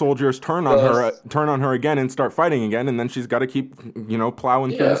maybe the soldiers turn on her again and start fighting again, and then she's got to keep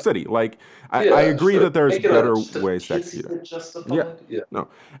plowing through the city. Like I agree that there's better ways to execute it. No,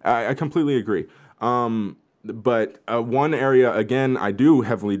 I completely agree. But one area again I do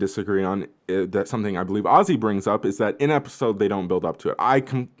heavily disagree on, that's something I believe Ozzy brings up, is that in episode they don't build up to it.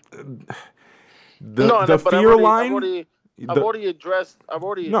 The fear line. I've already addressed that.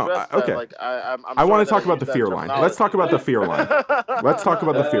 Like, I want to talk about the fear line. Let's talk about the fear line.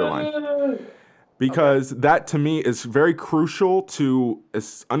 because that to me is very crucial to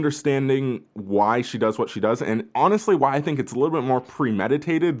understanding why she does what she does, and honestly why I think it's a little bit more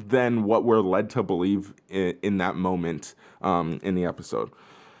premeditated than what we're led to believe in that moment in the episode.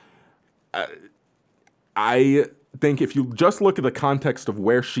 I think if you just look at the context of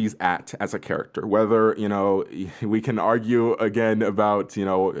where she's at as a character, whether, we can argue again about,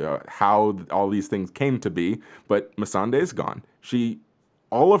 how all these things came to be, but Missandei is gone.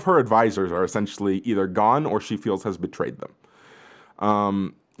 All of her advisors are essentially either gone or she feels has betrayed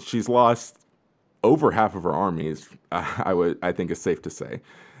them. She's lost over half of her armies, I think is safe to say.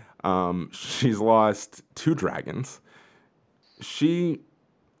 She's lost 2 dragons. She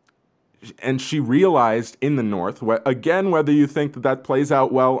realized in the North, again, whether you think that plays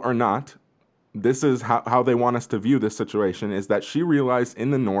out well or not, this is how they want us to view this situation, is that she realized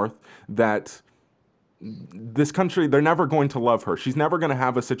in the North that this country, they're never going to love her. She's never going to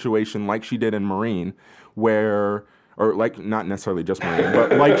have a situation like she did in Meereen or like, not necessarily just Meereen,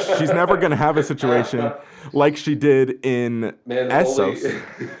 but like she's never going to have a situation like she did in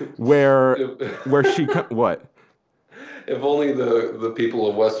Essos, where she, what? If only the people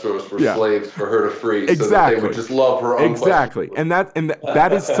of Westeros were slaves for her to free, exactly. So that they would just love her. Exactly, and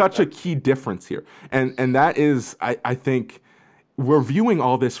that is such a key difference here, and that is, I think, we're viewing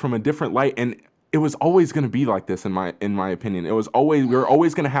all this from a different light, and it was always going to be like this in my opinion. We were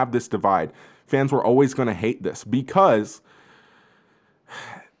always going to have this divide. Fans were always going to hate this because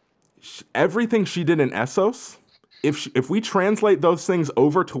everything she did in Essos, if we translate those things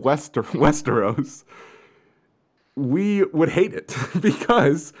over to Westeros, we would hate it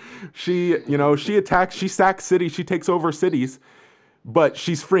because she attacks, she sacks cities, she takes over cities, but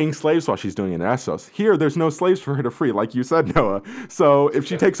she's freeing slaves while she's doing it in Essos. Here, there's no slaves for her to free, like you said, Noah. So if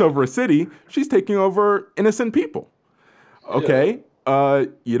she takes over a city, she's taking over innocent people. Okay?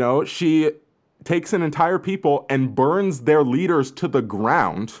 Yeah. She takes an entire people and burns their leaders to the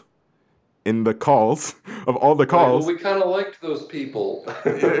ground in the calls of all the calls. Well, we kind of liked those people.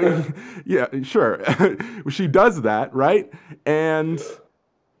 Yeah, sure. She does that, right? And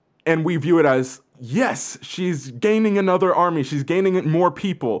we view it as, yes, she's gaining another army. She's gaining more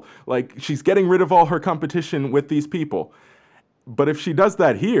people. Like, she's getting rid of all her competition with these people. But if she does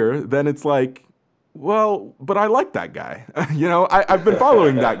that here, then it's like, well, but I like that guy. I've been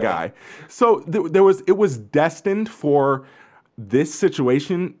following that guy. So it was destined for this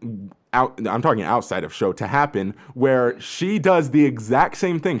situation, I'm talking outside of show, to happen, where she does the exact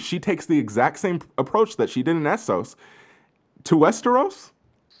same thing. She takes the exact same approach that she did in Essos to Westeros.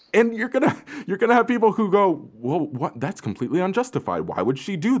 And you're gonna have people who go, well, what? That's completely unjustified. Why would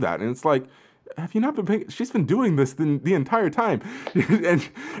she do that? And it's like, have you not been paying? She's been doing this the entire time,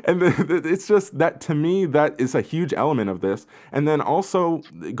 and it's just that, to me, that is a huge element of this. And then also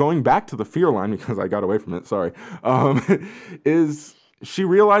going back to the fear line, because I got away from it. Sorry, is she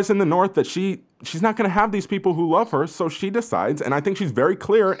realized in the North that she's not going to have these people who love her, so she decides, and I think she's very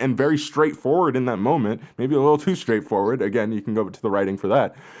clear and very straightforward in that moment, maybe a little too straightforward. Again, you can go to the writing for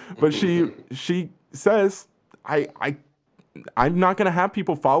that. But she says, I'm not going to have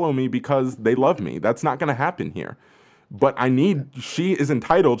people follow me because they love me. That's not going to happen here. But she is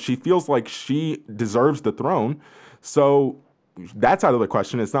entitled. She feels like she deserves the throne. So that's out of the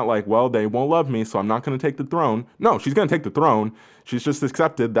question. It's not like, well, they won't love me, so I'm not going to take the throne. No, she's going to take the throne. She's just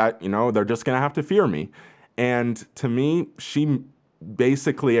accepted that, they're just going to have to fear me. And to me, she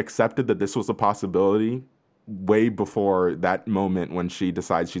basically accepted that this was a possibility way before that moment when she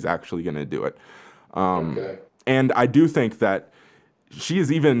decides she's actually going to do it. Okay. And I do think that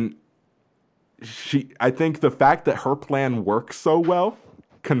I think the fact that her plan works so well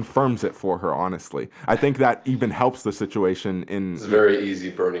confirms it for her, honestly. I think that even helps the situation It's very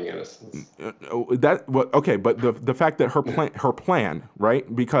easy burning innocence. But the fact that her plan,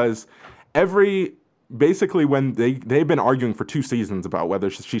 right? Because basically when they've been arguing for 2 seasons about whether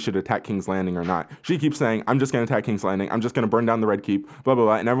she should attack King's Landing or not. She keeps saying, I'm just going to attack King's Landing. I'm just going to burn down the Red Keep, blah, blah,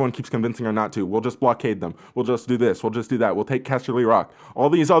 blah. And everyone keeps convincing her not to. We'll just blockade them. We'll just do this. We'll just do that. We'll take Casterly Rock. All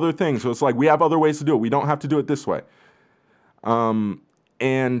these other things. So it's like, we have other ways to do it. We don't have to do it this way.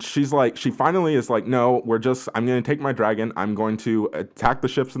 And she finally is like, no, I'm going to take my dragon. I'm going to attack the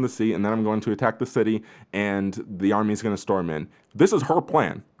ships in the sea, and then I'm going to attack the city, and the army's going to storm in. This is her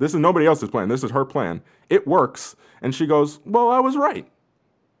plan. This is nobody else's plan. This is her plan. It works. And she goes, well, I was right.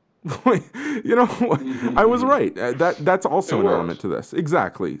 I was right. That's also an element to this.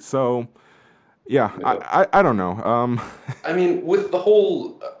 Exactly. So, yeah, I don't know. I mean, with the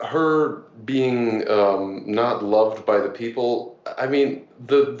whole her being not loved by the people, I mean,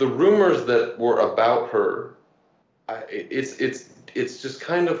 the rumors that were about her, it's just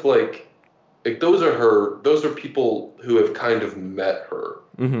kind of like like those are people who have kind of met her,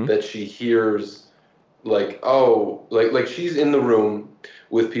 that she hears, like, oh, like she's in the room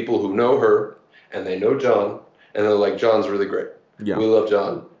with people who know her and they know Jon, and they're like, Jon's really great. Yeah. We love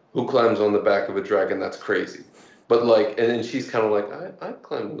Jon. Who climbs on the back of a dragon? That's crazy. But like, and then she's kind of like, I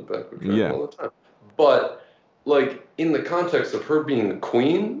climb on the back of a dragon all the time. But like, in the context of her being the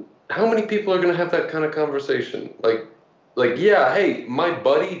queen, how many people are going to have that kind of conversation? Like, yeah, hey, my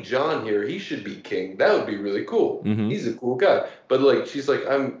buddy Jon here, he should be king. That would be really cool. He's a cool guy. But like, she's like,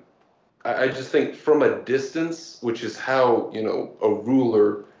 I just think from a distance, which is how, you know, a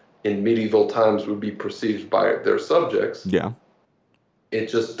ruler in medieval times would be perceived by their subjects. Yeah. It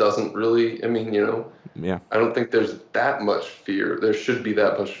just doesn't really, I mean, you know, I don't think there's that much fear. There should be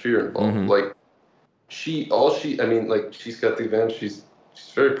that much fear involved. Like, she's got the advantage. She's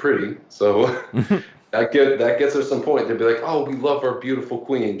very pretty. So that gets her some point. They'd be like, oh, we love our beautiful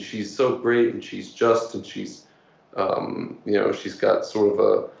queen. She's so great, and she's just, and she's, you know, she's got sort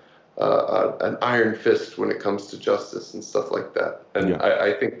of an iron fist when it comes to justice and stuff like that. And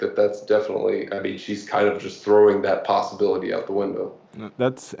I think that's definitely, I mean, she's kind of just throwing that possibility out the window.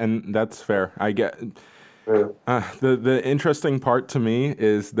 That's fair. I get. The interesting part to me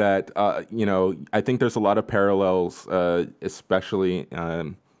is that you know, I think there's a lot of parallels, especially.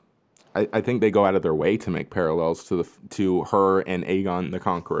 I think they go out of their way to make parallels to her and Aegon the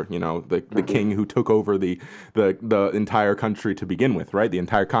Conqueror. You know, the king who took over the entire country to begin with, right? The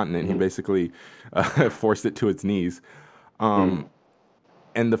entire continent. He basically forced it to its knees. And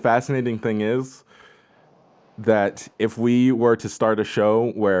the fascinating thing is that if we were to start a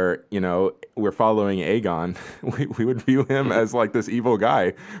show where, you know, we're following Aegon, we would view him as like this evil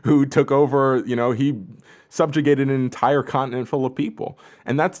guy who took over, you know, he subjugated an entire continent full of people.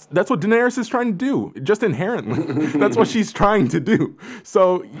 And that's what Daenerys is trying to do, just inherently. That's what she's trying to do.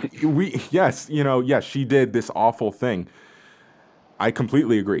 So yes, she did this awful thing. I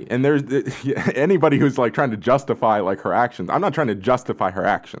completely agree. And there's anybody who's like trying to justify like her actions. I'm not trying to justify her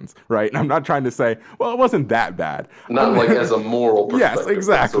actions, right? I'm not trying to say, well, it wasn't that bad. Not like as a moral perspective. Yes,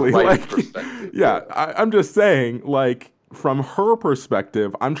 exactly. Right perspective. Yeah, I'm just saying, like, from her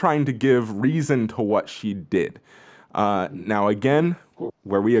perspective, I'm trying to give reason to what she did. Now, again,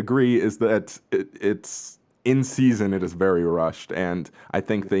 where we agree is that it's in season, it is very rushed, and I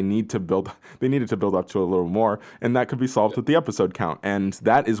think they needed to build up to a little more, and that could be solved with the episode count. And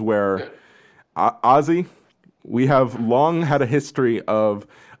that is where Ozzy, we have long had a history of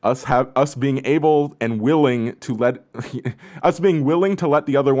us being able and willing to let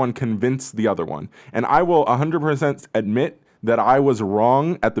the other one convince the other one. And I will 100% admit that I was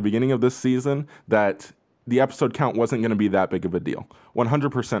wrong at the beginning of this season that the episode count wasn't going to be that big of a deal.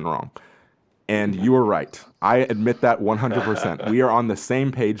 100% wrong. And you were right. I admit that 100%. We are on the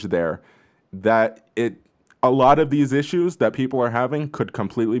same page there, that a lot of these issues that people are having could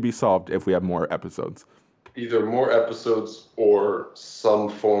completely be solved if we have more episodes. Either more episodes or some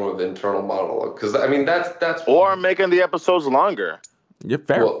form of internal monologue. Because, I mean, that's... Or making the episodes longer. Yeah,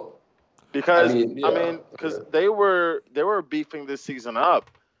 fair. Well, because, because they were beefing this season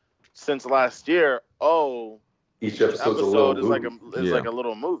up since last year. Oh... Each episode is like a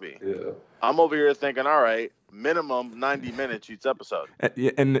little movie. Yeah. I'm over here thinking, all right, minimum 90 minutes each episode.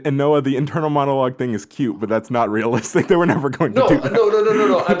 And Noah, the internal monologue thing is cute, but that's not realistic. They were never going to do that.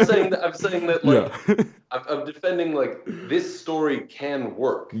 No. I'm saying that like I'm defending like this story can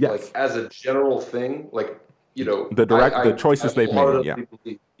work. Yes. Like as a general thing, like, you know, the choices they've made. Yeah.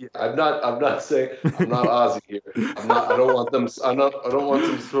 I'm not saying I'm not Ozzy here. I don't want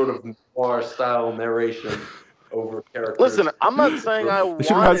some sort of noir style narration over characters. Listen, I'm not saying I want it.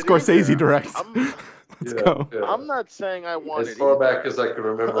 Should have had Scorsese direct. Let's go. Yeah. I'm not saying I want it. As far back as I can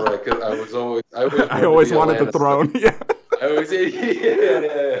remember, I always wanted the throne. Yeah.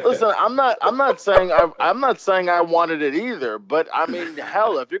 Listen, I'm not saying I wanted it either. But I mean,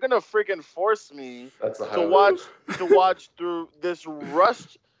 hell, if you're gonna freaking force me to watch through this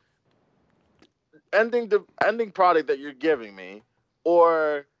rushed ending product that you're giving me,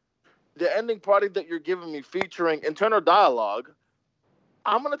 or the ending product that you're giving me featuring internal dialogue,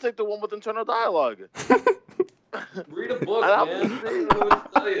 I'm going to take the one with internal dialogue. Read a book, man.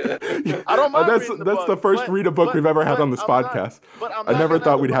 I don't mind that's the first read a book we've ever had on this podcast. I never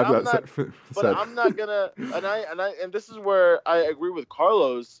thought we'd have that said. But I'm not going to, and this is where I agree with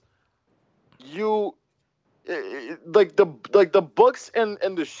Carlos. Like the books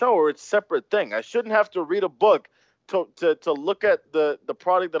and the show are a separate thing. I shouldn't have to read a book to look at the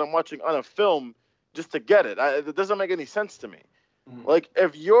product that I'm watching on a film just to get it. It doesn't make any sense to me. Like,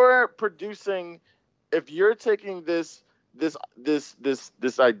 if you're taking this this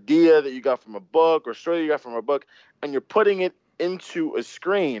idea that you got from a book or story you got from a book, and you're putting it into a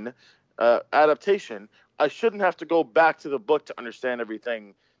screen adaptation. I shouldn't have to go back to the book to understand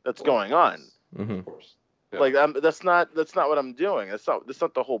everything that's going on. Mm-hmm. Of course. Yeah. Like that's not what I'm doing. That's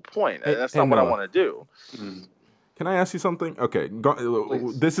not the whole point. And that's not what I want to do. Mm. Can I ask you something? Okay,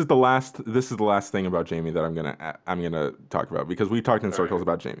 Please. this is the last thing about Jamie that I'm gonna talk about, because we talked in circles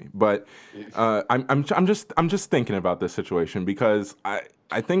about Jamie. But I'm just thinking about this situation, because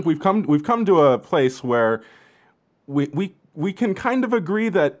I think we've come to a place where we can kind of agree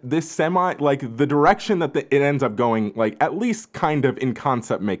that this the direction that it ends up going, like, at least kind of in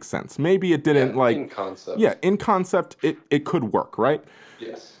concept makes sense. Maybe it didn't, in concept. Yeah, in concept it could work, right?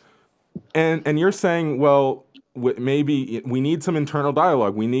 Yes. And you're saying, well, maybe we need some internal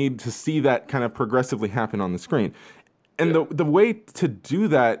dialogue. We need to see that kind of progressively happen on the screen. And the way to do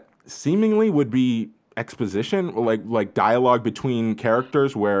that seemingly would be exposition, like dialogue between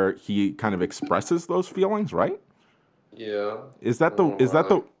characters where he kind of expresses those feelings, right? Yeah. Is that the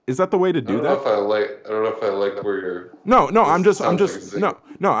way to do that? I don't know if I like where you're. No. I'm just trying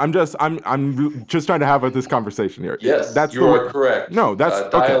to have this conversation here. Yes, that's you are correct. No, that's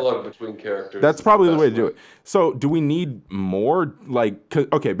dialogue between characters. That's probably the way to do it. So, do we need more?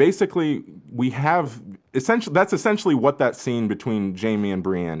 Basically, we have essentially what that scene between Jamie and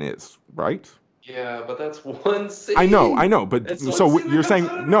Brienne is, right? Yeah, but that's one scene. I know, but It's so one scene you're that saying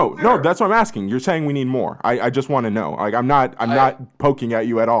comes out of no, nowhere. that's what I'm asking. You're saying we need more. I just want to know. Like, I'm not poking at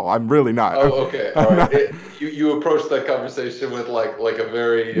you at all. I'm really not. Oh, okay. All right. You approached that conversation with like a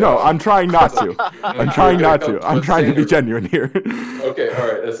very. No, I'm trying not to. I'm trying not to. I'm trying to be genuine here. Okay, all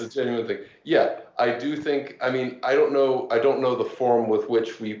right. That's a genuine thing. Yeah, I do think. I mean, I don't know the form with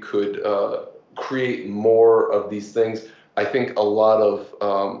which we could create more of these things. I think a lot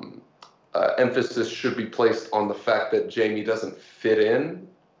of emphasis should be placed on the fact that Jamie doesn't fit in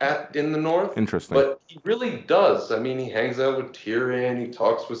the North. Interesting. But he really does. I mean, he hangs out with Tyrion. He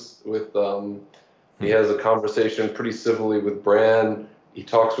talks with he has a conversation pretty civilly with Bran. He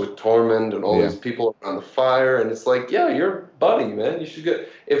talks with Tormund and all these people around the fire. And it's like, yeah, you're a buddy, man. You should get.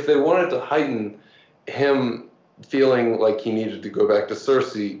 If they wanted to heighten him feeling like he needed to go back to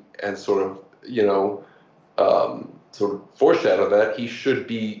Cersei and sort of, sort of foreshadow that, he should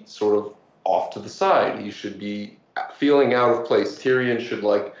be sort of off to the side. He should be feeling out of place. Tyrion should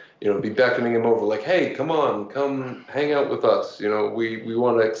be beckoning him over, like, hey, come hang out with us. We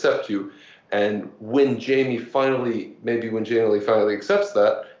want to accept you. And when Jamie finally accepts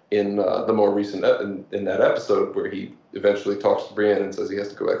that in the more recent in that episode where he eventually talks to Brienne and says he has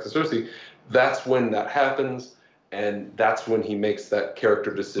to go back to Cersei, that's when that happens, and that's when he makes that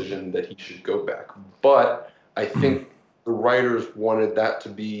character decision that he should go back. But I think the writers wanted that to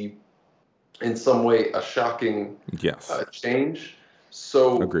be in some way a shocking change.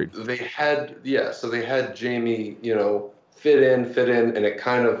 So Agreed. they had Jamie, fit in, and it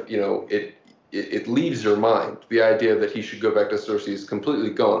kind of, it leaves your mind. The idea that he should go back to Cersei is completely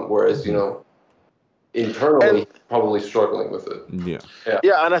gone. Whereas, internally, probably struggling with it.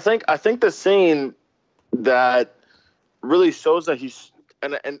 Yeah, and I think the scene that really shows that he's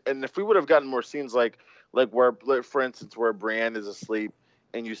and if we would have gotten more scenes like where, for instance, where Brienne is asleep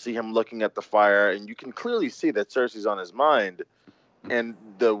and you see him looking at the fire and you can clearly see that Cersei's on his mind and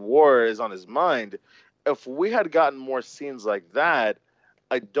the war is on his mind. If we had gotten more scenes like that,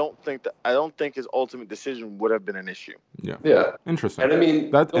 I don't think his ultimate decision would have been an issue. Yeah. Interesting. And I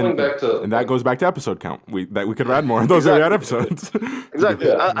mean, that goes back to episode count. We could add more of those episodes. Exactly.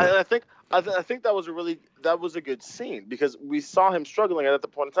 Yeah. I think that was a good scene because we saw him struggling, and at the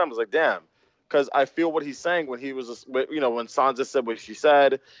point in time, I was like, damn. Because I feel what he's saying when he was, when Sansa said what she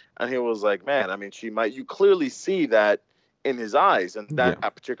said, and he was like, man, I mean, you clearly see that in his eyes in that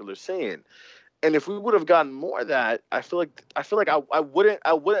particular scene. And if we would have gotten more of that, I feel like I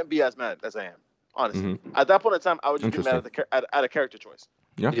wouldn't be as mad as I am, honestly. Mm-hmm. At that point in time, I would just be mad at a character choice.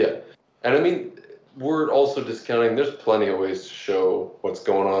 Yeah. And I mean, we're also discounting. There's plenty of ways to show what's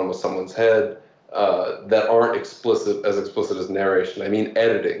going on with someone's head that aren't explicit as narration. I mean,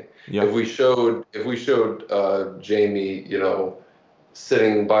 editing. Yeah. If we showed Jamie,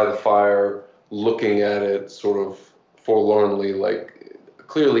 sitting by the fire, looking at it, sort of forlornly, like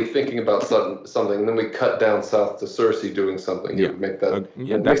clearly thinking about something, and then we cut down south to Cersei doing something. It would make that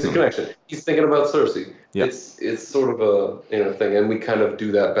makes a connection. He's thinking about Cersei. Yeah. It's sort of a thing, and we kind of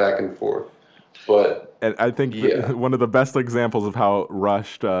do that back and forth. And I think one of the best examples of how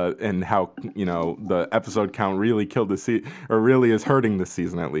rushed and how the episode count really killed the season, or really is hurting this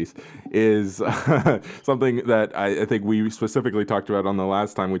season at least, is something that I think we specifically talked about on the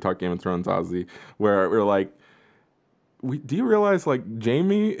last time we talked Game of Thrones, Ozzy, where we're like, do you realize like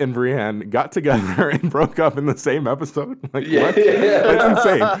Jamie and Brienne got together and broke up in the same episode? Like what? That's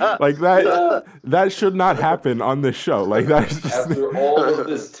insane. Like that should not happen on this show. Like that's just After all of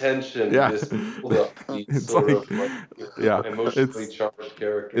this tension, this build-up, It's sort like- of like yeah, emotionally charged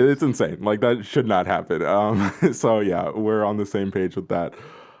character. it's insane. Like that should not happen. So yeah, we're on the same page with that.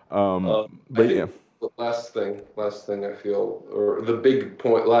 I But think yeah, the last thing I feel, or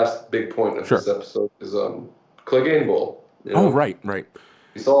the last big point of Sure. this episode is Clegane Bowl. You oh know? right.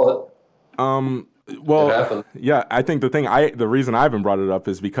 You saw it. Well, It happened. yeah, I think the reason I haven't brought it up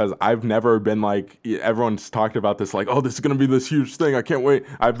is because I've never been like, everyone's talked about this, like, oh, this is going to be this huge thing. I can't wait.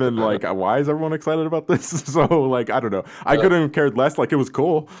 I've been like, why is everyone excited about this? So, like, I don't know. I couldn't have cared less. Like, it was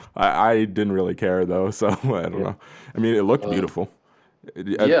cool. I didn't really care, though. So, I don't know. I mean, it looked beautiful.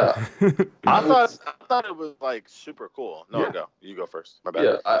 Yeah. I thought it was like super cool. No, Yeah. go. You go first. My bad.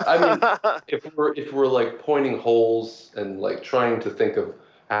 Yeah, I mean, if we're like pointing holes and like trying to think of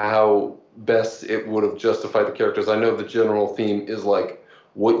how best it would have justified the characters, I know the general theme is like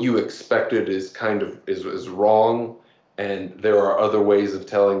what you expected is kind of is wrong, and there are other ways of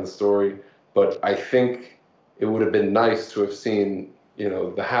telling the story. But I think it would have been nice to have seen,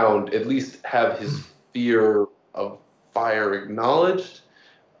 the Hound at least have his fear of fire acknowledged.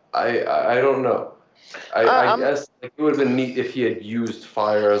 I don't know. I guess like, it would have been neat if he had used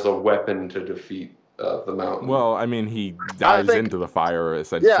fire as a weapon to defeat the Mountain. Well, I mean, he dives think- into the fire,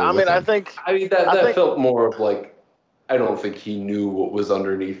 essentially. Yeah, I with mean, I him. think that think- felt more of like, I don't think he knew what was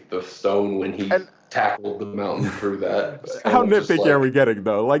underneath the stone when he And- tackled the Mountain through that. How And just, nitpicky like, are we getting,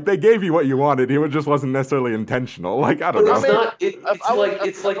 though? Like, they gave you what you wanted. He just wasn't necessarily intentional. Like, I don't But know. it's mean, not. if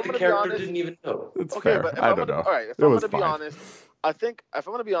It's like I'm the gonna be character honest- didn't even know. It's okay, fair. but if I I'm don't gonna, know. all right, if It I'm was gonna be fine. honest, I think if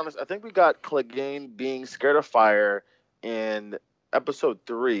I'm gonna be honest, I think we got Clegane being scared of fire in episode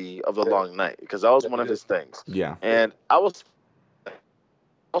 3 of The Long Night, because that was one of his things. Yeah. And I was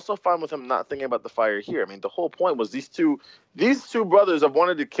also fine with him not thinking about the fire here. I mean, the whole point was these two brothers have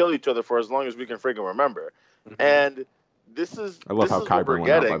wanted to kill each other for as long as we can freaking remember. And this is I love this how is what we're Kyber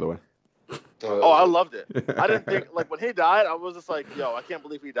went out, by getting. the way. Oh, I loved it. I didn't think like when he died, I was just like, yo, I can't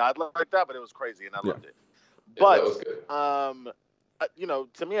believe he died like that, but it was crazy and I loved it. Yeah, that But was good.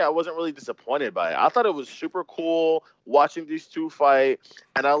 to me, I wasn't really disappointed by it. I thought it was super cool watching these two fight,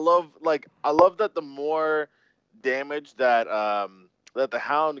 and I love that the more damage that the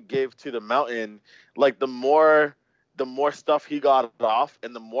Hound gave to the Mountain, like the more stuff he got off,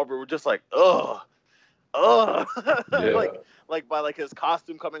 and the more we were just like, ugh, Yeah. like by like his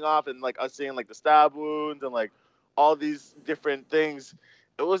costume coming off, and like us seeing like the stab wounds and like all these different things.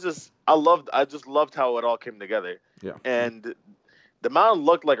 It was just I just loved how it all came together. Yeah. And the Mountain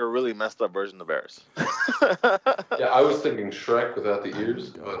looked like a really messed up version of Varys. Yeah, I was thinking Shrek without the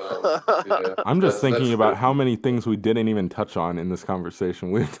ears. But, yeah, I'm just thinking that's about true. how many things we didn't even touch on in this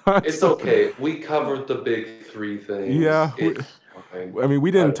conversation. We've talked It's so- okay. We covered the big 3 things. Yeah, It's fine. I mean,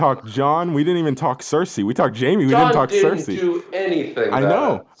 we didn't talk John. We didn't even talk Cersei. We talked Jamie. We John didn't talk didn't Cersei. do anything.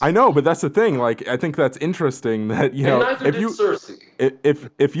 I know, but that's the thing. Like, I think that's interesting that And neither if did you Cersei.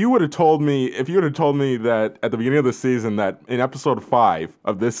 if you would have told me that at the beginning of the season that in episode 5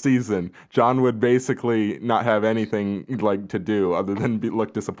 of this season John would basically not have anything like to do other than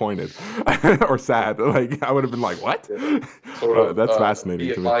look disappointed or sad, like I would have been like, what? Sort of, That's fascinating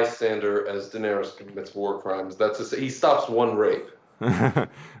be to a me. bystander as Daenerys commits war crimes. He stops one rape. all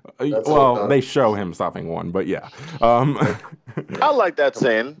Well, done. they show him stopping one, but yeah. I like that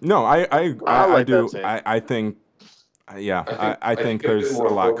saying. No, I like do. that scene. I think, yeah, I think a bit there's a more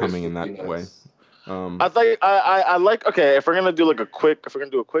lot focus coming in would that be way. nice. I think I like. Okay, if we're gonna do a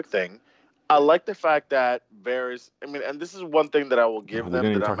quick thing, I like the fact that Varys. I mean, and this is one thing that I will give We them.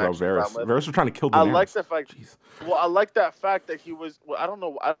 didn't even that talk I'm about actually Varys. fine with. Varys was trying to kill I Daenerys. like the fact. Jeez. Well, I like that fact that he was. Well, I don't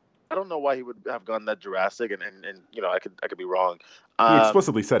know. I don't know why he would have gone that Jurassic, and I could be wrong. He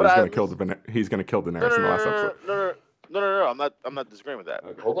explicitly said but he's I going to kill he's going to kill Daenerys in the last episode. No. I'm not disagreeing with that.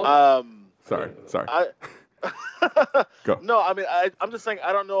 Hold on. Sorry. Go. No, I mean, I'm just saying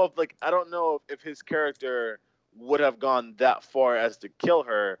I don't know if his character would have gone that far as to kill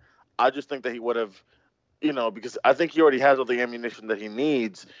her. I just think that he would have, because I think he already has all the ammunition that he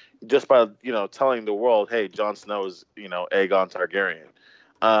needs just by telling the world, hey, Jon Snow is Aegon Targaryen.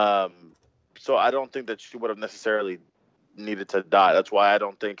 So I don't think that she would have necessarily needed to die. That's why I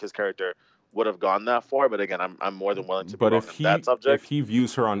don't think his character would have gone that far. But again, I'm more than willing to be But wrong if on that subject. if he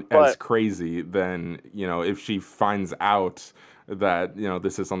views her as But- crazy, then if she finds out that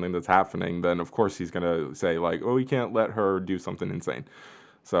this is something that's happening, then of course he's gonna say like, oh, we can't let her do something insane.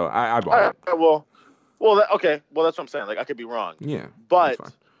 So I bought it. Well, okay. Well, that's what I'm saying. Like I could be wrong. Yeah, But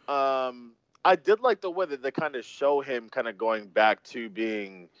that's fine. I did like the way that they kind of show him kind of going back to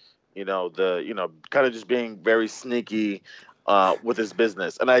being, kind of just being very sneaky with his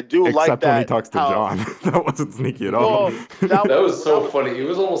business, and I do like Except that. when he talks to John, that wasn't sneaky at all. Well, that was so funny. He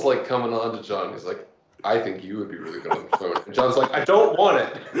was almost like coming on to John. He's like, "I think you would be really good on the phone." And John's like, "I don't want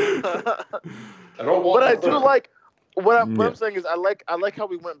it. I don't want." But I do like. What I'm saying is, I like how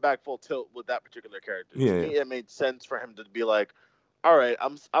we went back full tilt with that particular character. To me, it made sense for him to be like, all right,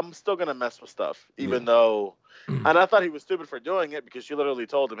 I'm still gonna mess with stuff, even though, and I thought he was stupid for doing it because she literally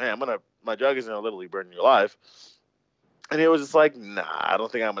told him, "Hey, my drug is gonna literally burn you alive," and he was just like, "Nah, I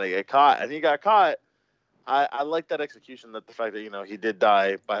don't think I'm gonna get caught," and he got caught. I like that execution, that the fact that he did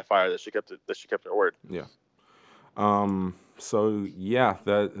die by fire, that she kept her word. Yeah. So yeah,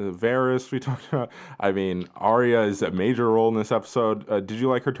 that Varys we talked about. I mean, Arya is a major role in this episode. Did you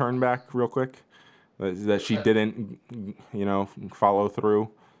like her turn back real quick? That she didn't, follow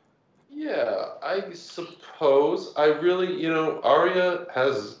through. Yeah, I suppose. I really, Arya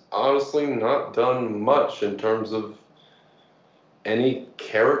has honestly not done much in terms of any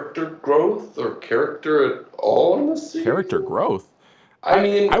character growth or character at all in this season. Character growth? I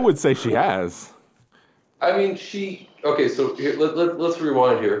mean, I would say she has. I mean, okay, so here, let's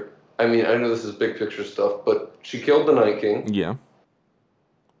rewind here. I mean, I know this is big picture stuff, but she killed the Night King. Yeah.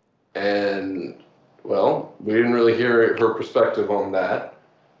 And, well, we didn't really hear her perspective on that.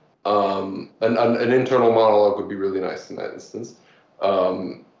 An internal monologue would be really nice in that instance.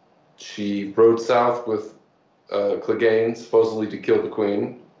 She rode south with Clegane, supposedly to kill the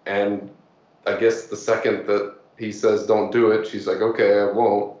queen, and I guess the second that he says don't do it, she's like, okay, I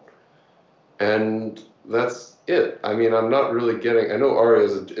won't. And that's it. I mean, I'm not really getting... I know Arya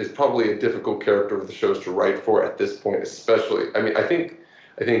is probably a difficult character of the shows to write for at this point, especially. I mean, I think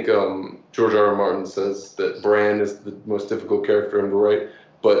George R. R. Martin says that Bran is the most difficult character for him to write,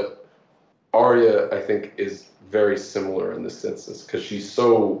 but Arya, I think, is very similar in this instance because she's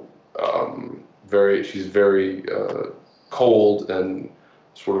so very cold and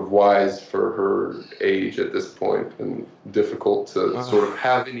sort of wise for her age at this point, and difficult to sort of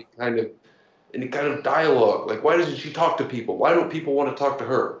have any kind of dialogue. Like, why doesn't she talk to people? Why don't people want to talk to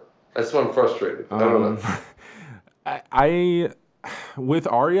her? That's why I'm frustrated. I don't know. With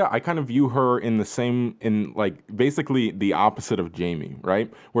Arya, I kind of view her in basically the opposite of Jaime,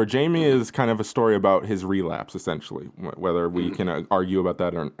 right? Where Jaime is kind of a story about his relapse, essentially, whether we can argue about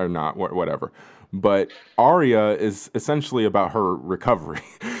that or not, whatever. But Arya is essentially about her recovery.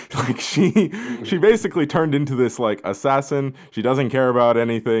 Like she basically turned into this like assassin. She doesn't care about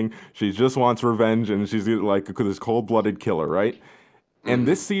anything. She just wants revenge, and she's like this cold-blooded killer, right? And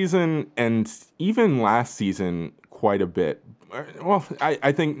this season, and even last season, quite a bit. Well,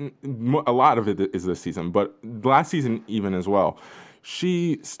 I think a lot of it is this season, but last season even as well.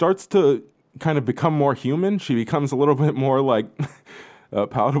 She starts to kind of become more human. She becomes a little bit more like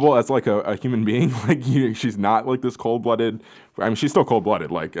palatable as like a human being. Like she's not like this cold-blooded. I mean, she's still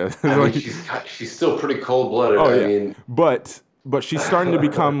cold-blooded. She's still pretty cold-blooded. Oh, yeah. I mean, But she's starting to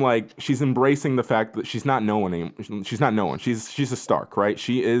become like, she's embracing the fact that she's not no one anymore. She's not no one. She's a Stark, right?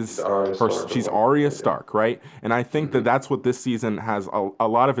 She is she's Arya Stark, right? And I think that that's what this season has a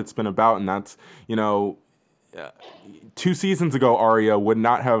lot of it's been about, and that's 2 seasons ago, Arya would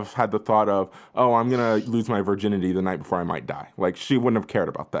not have had the thought of, oh, I'm gonna lose my virginity the night before I might die. Like she wouldn't have cared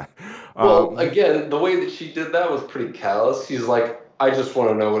about that. Well, again, the way that she did that was pretty callous. She's like, I just want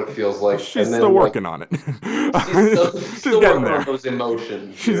to know what it feels like. She's still working on it. She's still getting working there. on those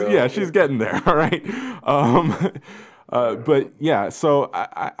emotions. She's getting there. All right. But yeah, so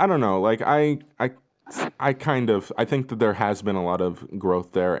I don't know. Like I think that there has been a lot of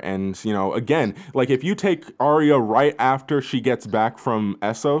growth there, and again, like if you take Arya right after she gets back from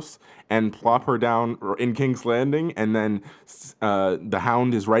Essos and plop her down in King's Landing, and then the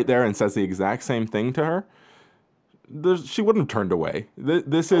Hound is right there and says the exact same thing to her, she wouldn't have turned away.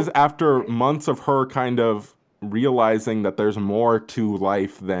 This is after months of her kind of realizing that there's more to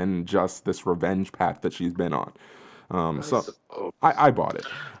life than just this revenge path that she's been on. So I bought it.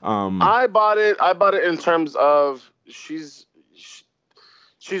 I bought it in terms of she's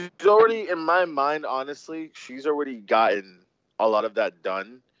already, in my mind, honestly, she's already gotten a lot of that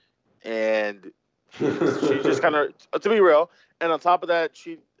done, and she just kind of, to be real, and on top of that,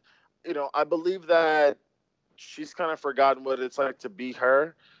 she, I believe that she's kind of forgotten what it's like to be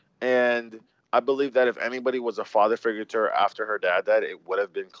her, and I believe that if anybody was a father figure to her after her dad died, it would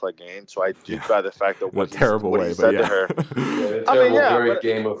have been Clegane. So I do buy the fact that what he said to her. Very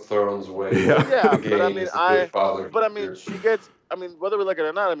Game of Thrones way. Yeah, but I mean, I mean, whether we like it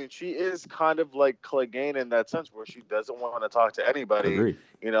or not, I mean, she is kind of like Clegane in that sense, where she doesn't want to talk to anybody. Agreed.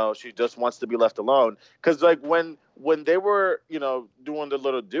 She just wants to be left alone. Because like when they were, doing the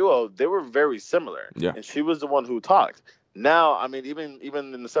little duo, they were very similar. Yeah. And she was the one who talked. Now, I mean,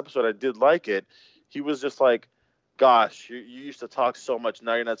 even in this episode, I did like it. He was just like, "Gosh, you used to talk so much.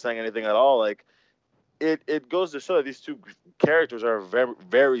 Now you're not saying anything at all." Like, it goes to show that these two characters are very,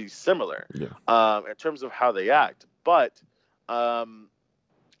 very similar. Yeah. In terms of how they act. But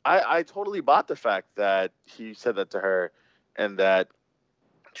I totally bought the fact that he said that to her, and that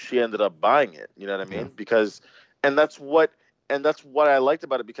she ended up buying it. You know what I mean? Yeah. Because, and that's what I liked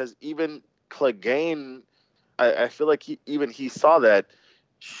about it. Because even Clegane, I feel like he saw that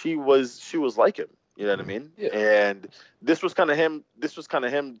she was like him. You know what I mean? Yeah. And this was kind of him. This was kind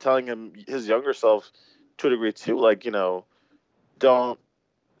of him telling him, his younger self, to a degree too. Like, don't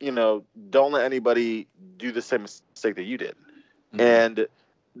let anybody do the same mistake that you did. Mhm. And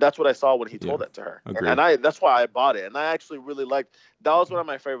that's what I saw when he told that to her. Agreed. And that's why I bought it. And I actually really liked, that was one of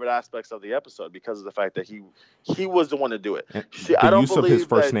my favorite aspects of the episode, because of the fact that he was the one to do it. The use of his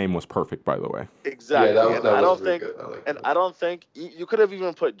first name was perfect, by the way. Exactly. Yeah, that I was don't really think, good. I like and that. I don't think you could have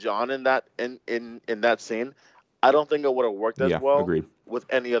even put John in that in that scene. I don't think it would have worked as well Agreed. with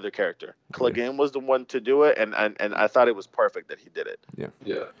any other character. Clegane was the one to do it, and I thought it was perfect that he did it.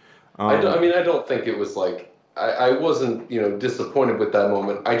 Yeah. I don't think it was like, I wasn't, disappointed with that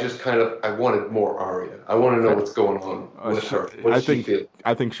moment. I just I wanted more Arya. I want to know what's going on with her. What does she feel?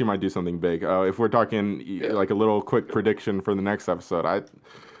 I think she might do something big. If we're talking like a little quick prediction for the next episode,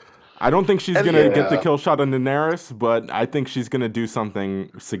 I don't think she's gonna get the kill shot on Daenerys, but I think she's gonna do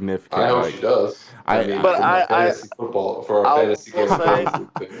something significant. I hope she does. For our fantasy game.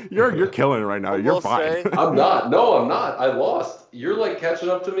 You're killing it right now. You're fine. I'm not. No, I'm not. I lost. You're like catching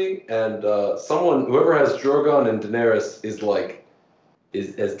up to me, and whoever has Drogon and Daenerys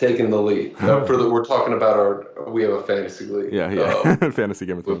has taken the lead. We're talking about we have a fantasy league. Yeah. Fantasy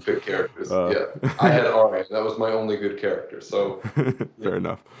Game of Thrones. With good characters. I had Arya. That was my only good character. So fair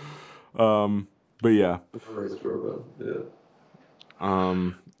enough. But yeah.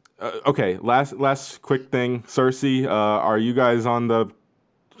 Okay. Last quick thing, Cersei. Are you guys on the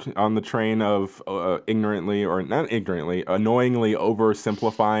train of ignorantly, or not ignorantly, annoyingly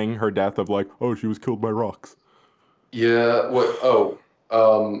oversimplifying her death of like, oh, she was killed by rocks? Yeah.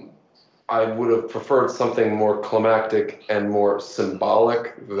 I would have preferred something more climactic and more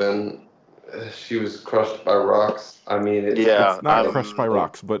symbolic than she was crushed by rocks. I mean, it's not crushed by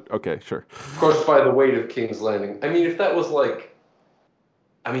rocks, but okay, sure. Crushed by the weight of King's Landing. I mean, if that was like,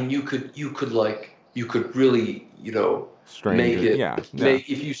 I mean, you could really, strain it.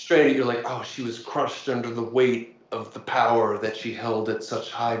 If you strain it, you're like, oh, she was crushed under the weight of the power that she held at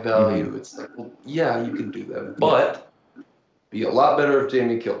such high value. Mm-hmm. It's like, well, yeah, you can do that, but be a lot better if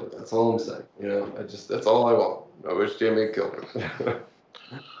Jaime killed her. That's all I'm saying. That's all I want. I wish Jaime killed her.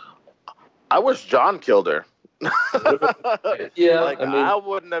 I wish John killed her. Yeah, I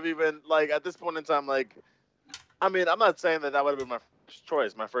wouldn't have even, at this point in time, I'm not saying that would have been my first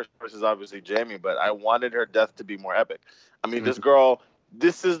choice. My first choice is obviously Jaime, but I wanted her death to be more epic. I mean, this girl,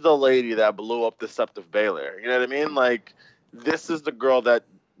 this is the lady that blew up the Sept of Baelor. You know what I mean? This is the girl that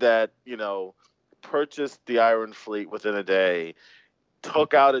purchased the Iron Fleet within a day,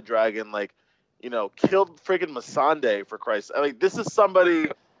 took out a dragon, killed friggin' Missandei, for Christ's sake. This is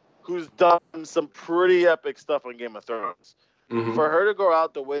somebody who's done some pretty epic stuff on Game of Thrones. Mm-hmm. For her to go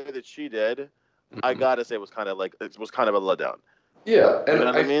out the way that she did, I gotta say it was kind of a letdown. Yeah, and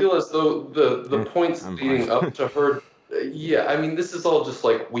I feel as though the points leading up to her, this is all just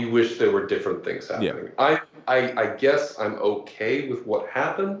we wish there were different things happening. Yeah. I guess I'm okay with what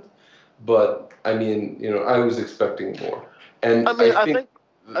happened, but I was expecting more. And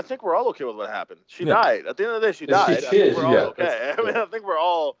I think we're all okay with what happened. She died. At the end of the day, she died. We're all okay. I think we're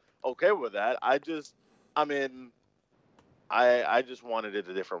all okay with that. I just wanted it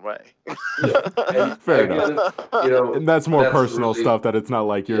a different way. Fair enough. And that's more personal stuff. That it's not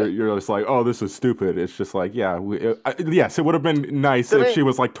like you're just like, oh, this is stupid. It's just like, yes, it would have been nice if she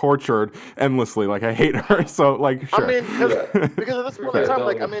was tortured endlessly. I hate her. So sure. Because at this point in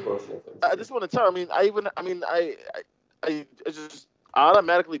time, I just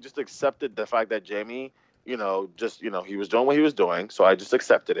automatically just accepted the fact that Jaime, he was doing what he was doing, so I just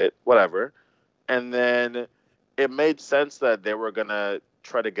accepted it, whatever. And then it made sense that they were gonna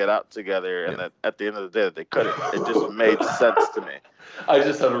try to get out together, and that at the end of the day that they couldn't. It just made sense to me. I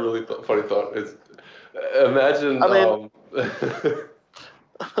just had a really funny thought.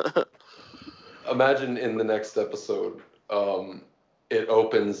 Imagine in the next episode, it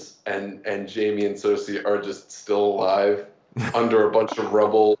opens and Jaime and Cersei are just still alive. under a bunch of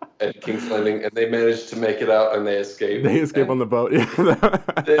rubble at King's Landing, and they manage to make it out, and they escape. They escape on the boat. Yeah.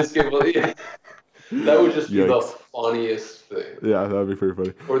 They escape. Yeah. That would just be the Yikes. funniest thing. Yeah, that would be pretty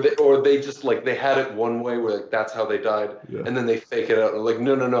funny. Or they just like they had it one way where like that's how they died, Yeah. and then they fake it out and like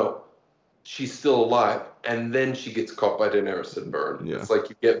no, she's still alive, and then she gets caught by Daenerys and burned. Yeah. It's like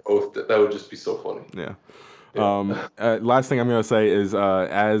you get both. That would just be so funny. Yeah. Yeah. Last thing I'm gonna say is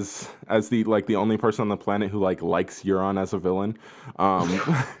as the only person on the planet who likes Euron as a villain,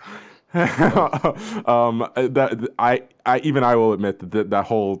 that I will admit that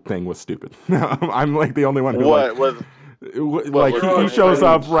whole thing was stupid. I'm like the only one who What was? he shows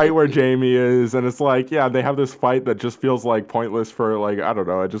up right where Jamie is, and it's like, yeah, they have this fight that just feels like pointless for like, I don't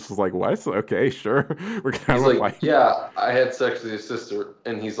know. I just was like, what? Okay, sure, we're gonna have He's a like, fight. yeah, I had sex with your sister,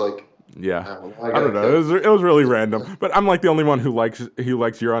 and he's like, Yeah. I I don't know. It was really random. But I'm like the only one who likes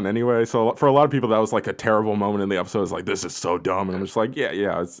Euron anyway. So for a lot of people, that was like a terrible moment in the episode. It's like, this is so dumb. And I'm just like,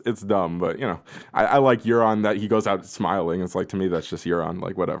 yeah, it's dumb. But you know, I like Euron that he goes out smiling. It's like, to me, that's just Euron.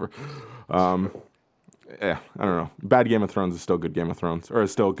 Like, whatever. Yeah, I don't know. Bad Game of Thrones is still good Game of Thrones, or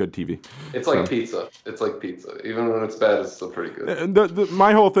it's still good TV. it's like pizza. It's like pizza. Even when it's bad, it's still pretty good.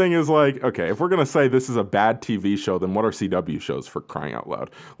 My whole thing is like, okay, if we're gonna say this is a bad TV show, then what are CW shows, for crying out loud?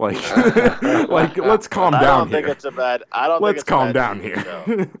 Like, like let's calm down I don't here. think it's a bad. I don't. Let's think it's a calm bad down TV here. show.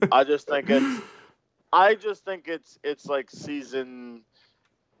 I just think it's like season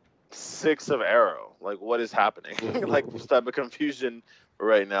 6 of Arrow. Like, what is happening? Like, this type of confusion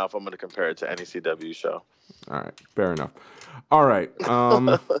right now. If I'm going to compare it to any CW show. All right, fair enough. All right,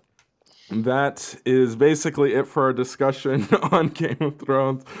 that is basically it for our discussion on Game of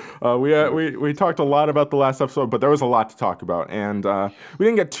Thrones. We talked a lot about the last episode, but there was a lot to talk about, and we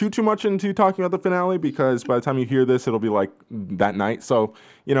didn't get too much into talking about the finale because by the time you hear this, it'll be like that night. So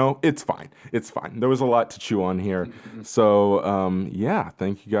you know, it's fine. It's fine. There was a lot to chew on here. So yeah,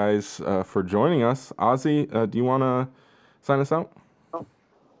 thank you guys for joining us. Ozzy, do you want to sign us out?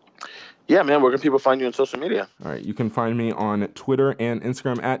 Yeah, man. Where can people find you on social media? All right, you can find me on Twitter and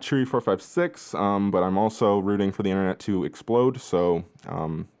Instagram at Cheery456, but I'm also rooting for the internet to explode, so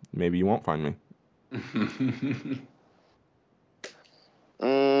maybe you won't find me.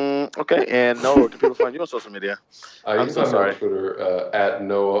 Okay, and Noah, where can people find you on social media? I'm so sorry. On Twitter at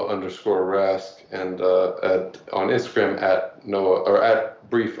Noah_Rask and on Instagram at Noah or at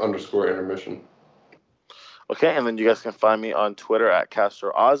brief_intermission. Okay, and then you guys can find me on Twitter at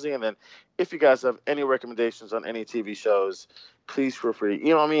Castro Ozzy. And then if you guys have any recommendations on any TV shows, please feel free to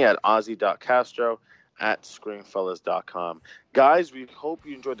email me at ozzy.castro@screenfellas.com. Guys, we hope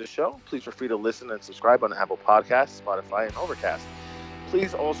you enjoyed the show. Please feel free to listen and subscribe on Apple Podcasts, Spotify, and Overcast.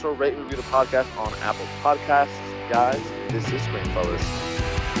 Please also rate and review the podcast on Apple Podcasts. Guys, this is Screenfellas.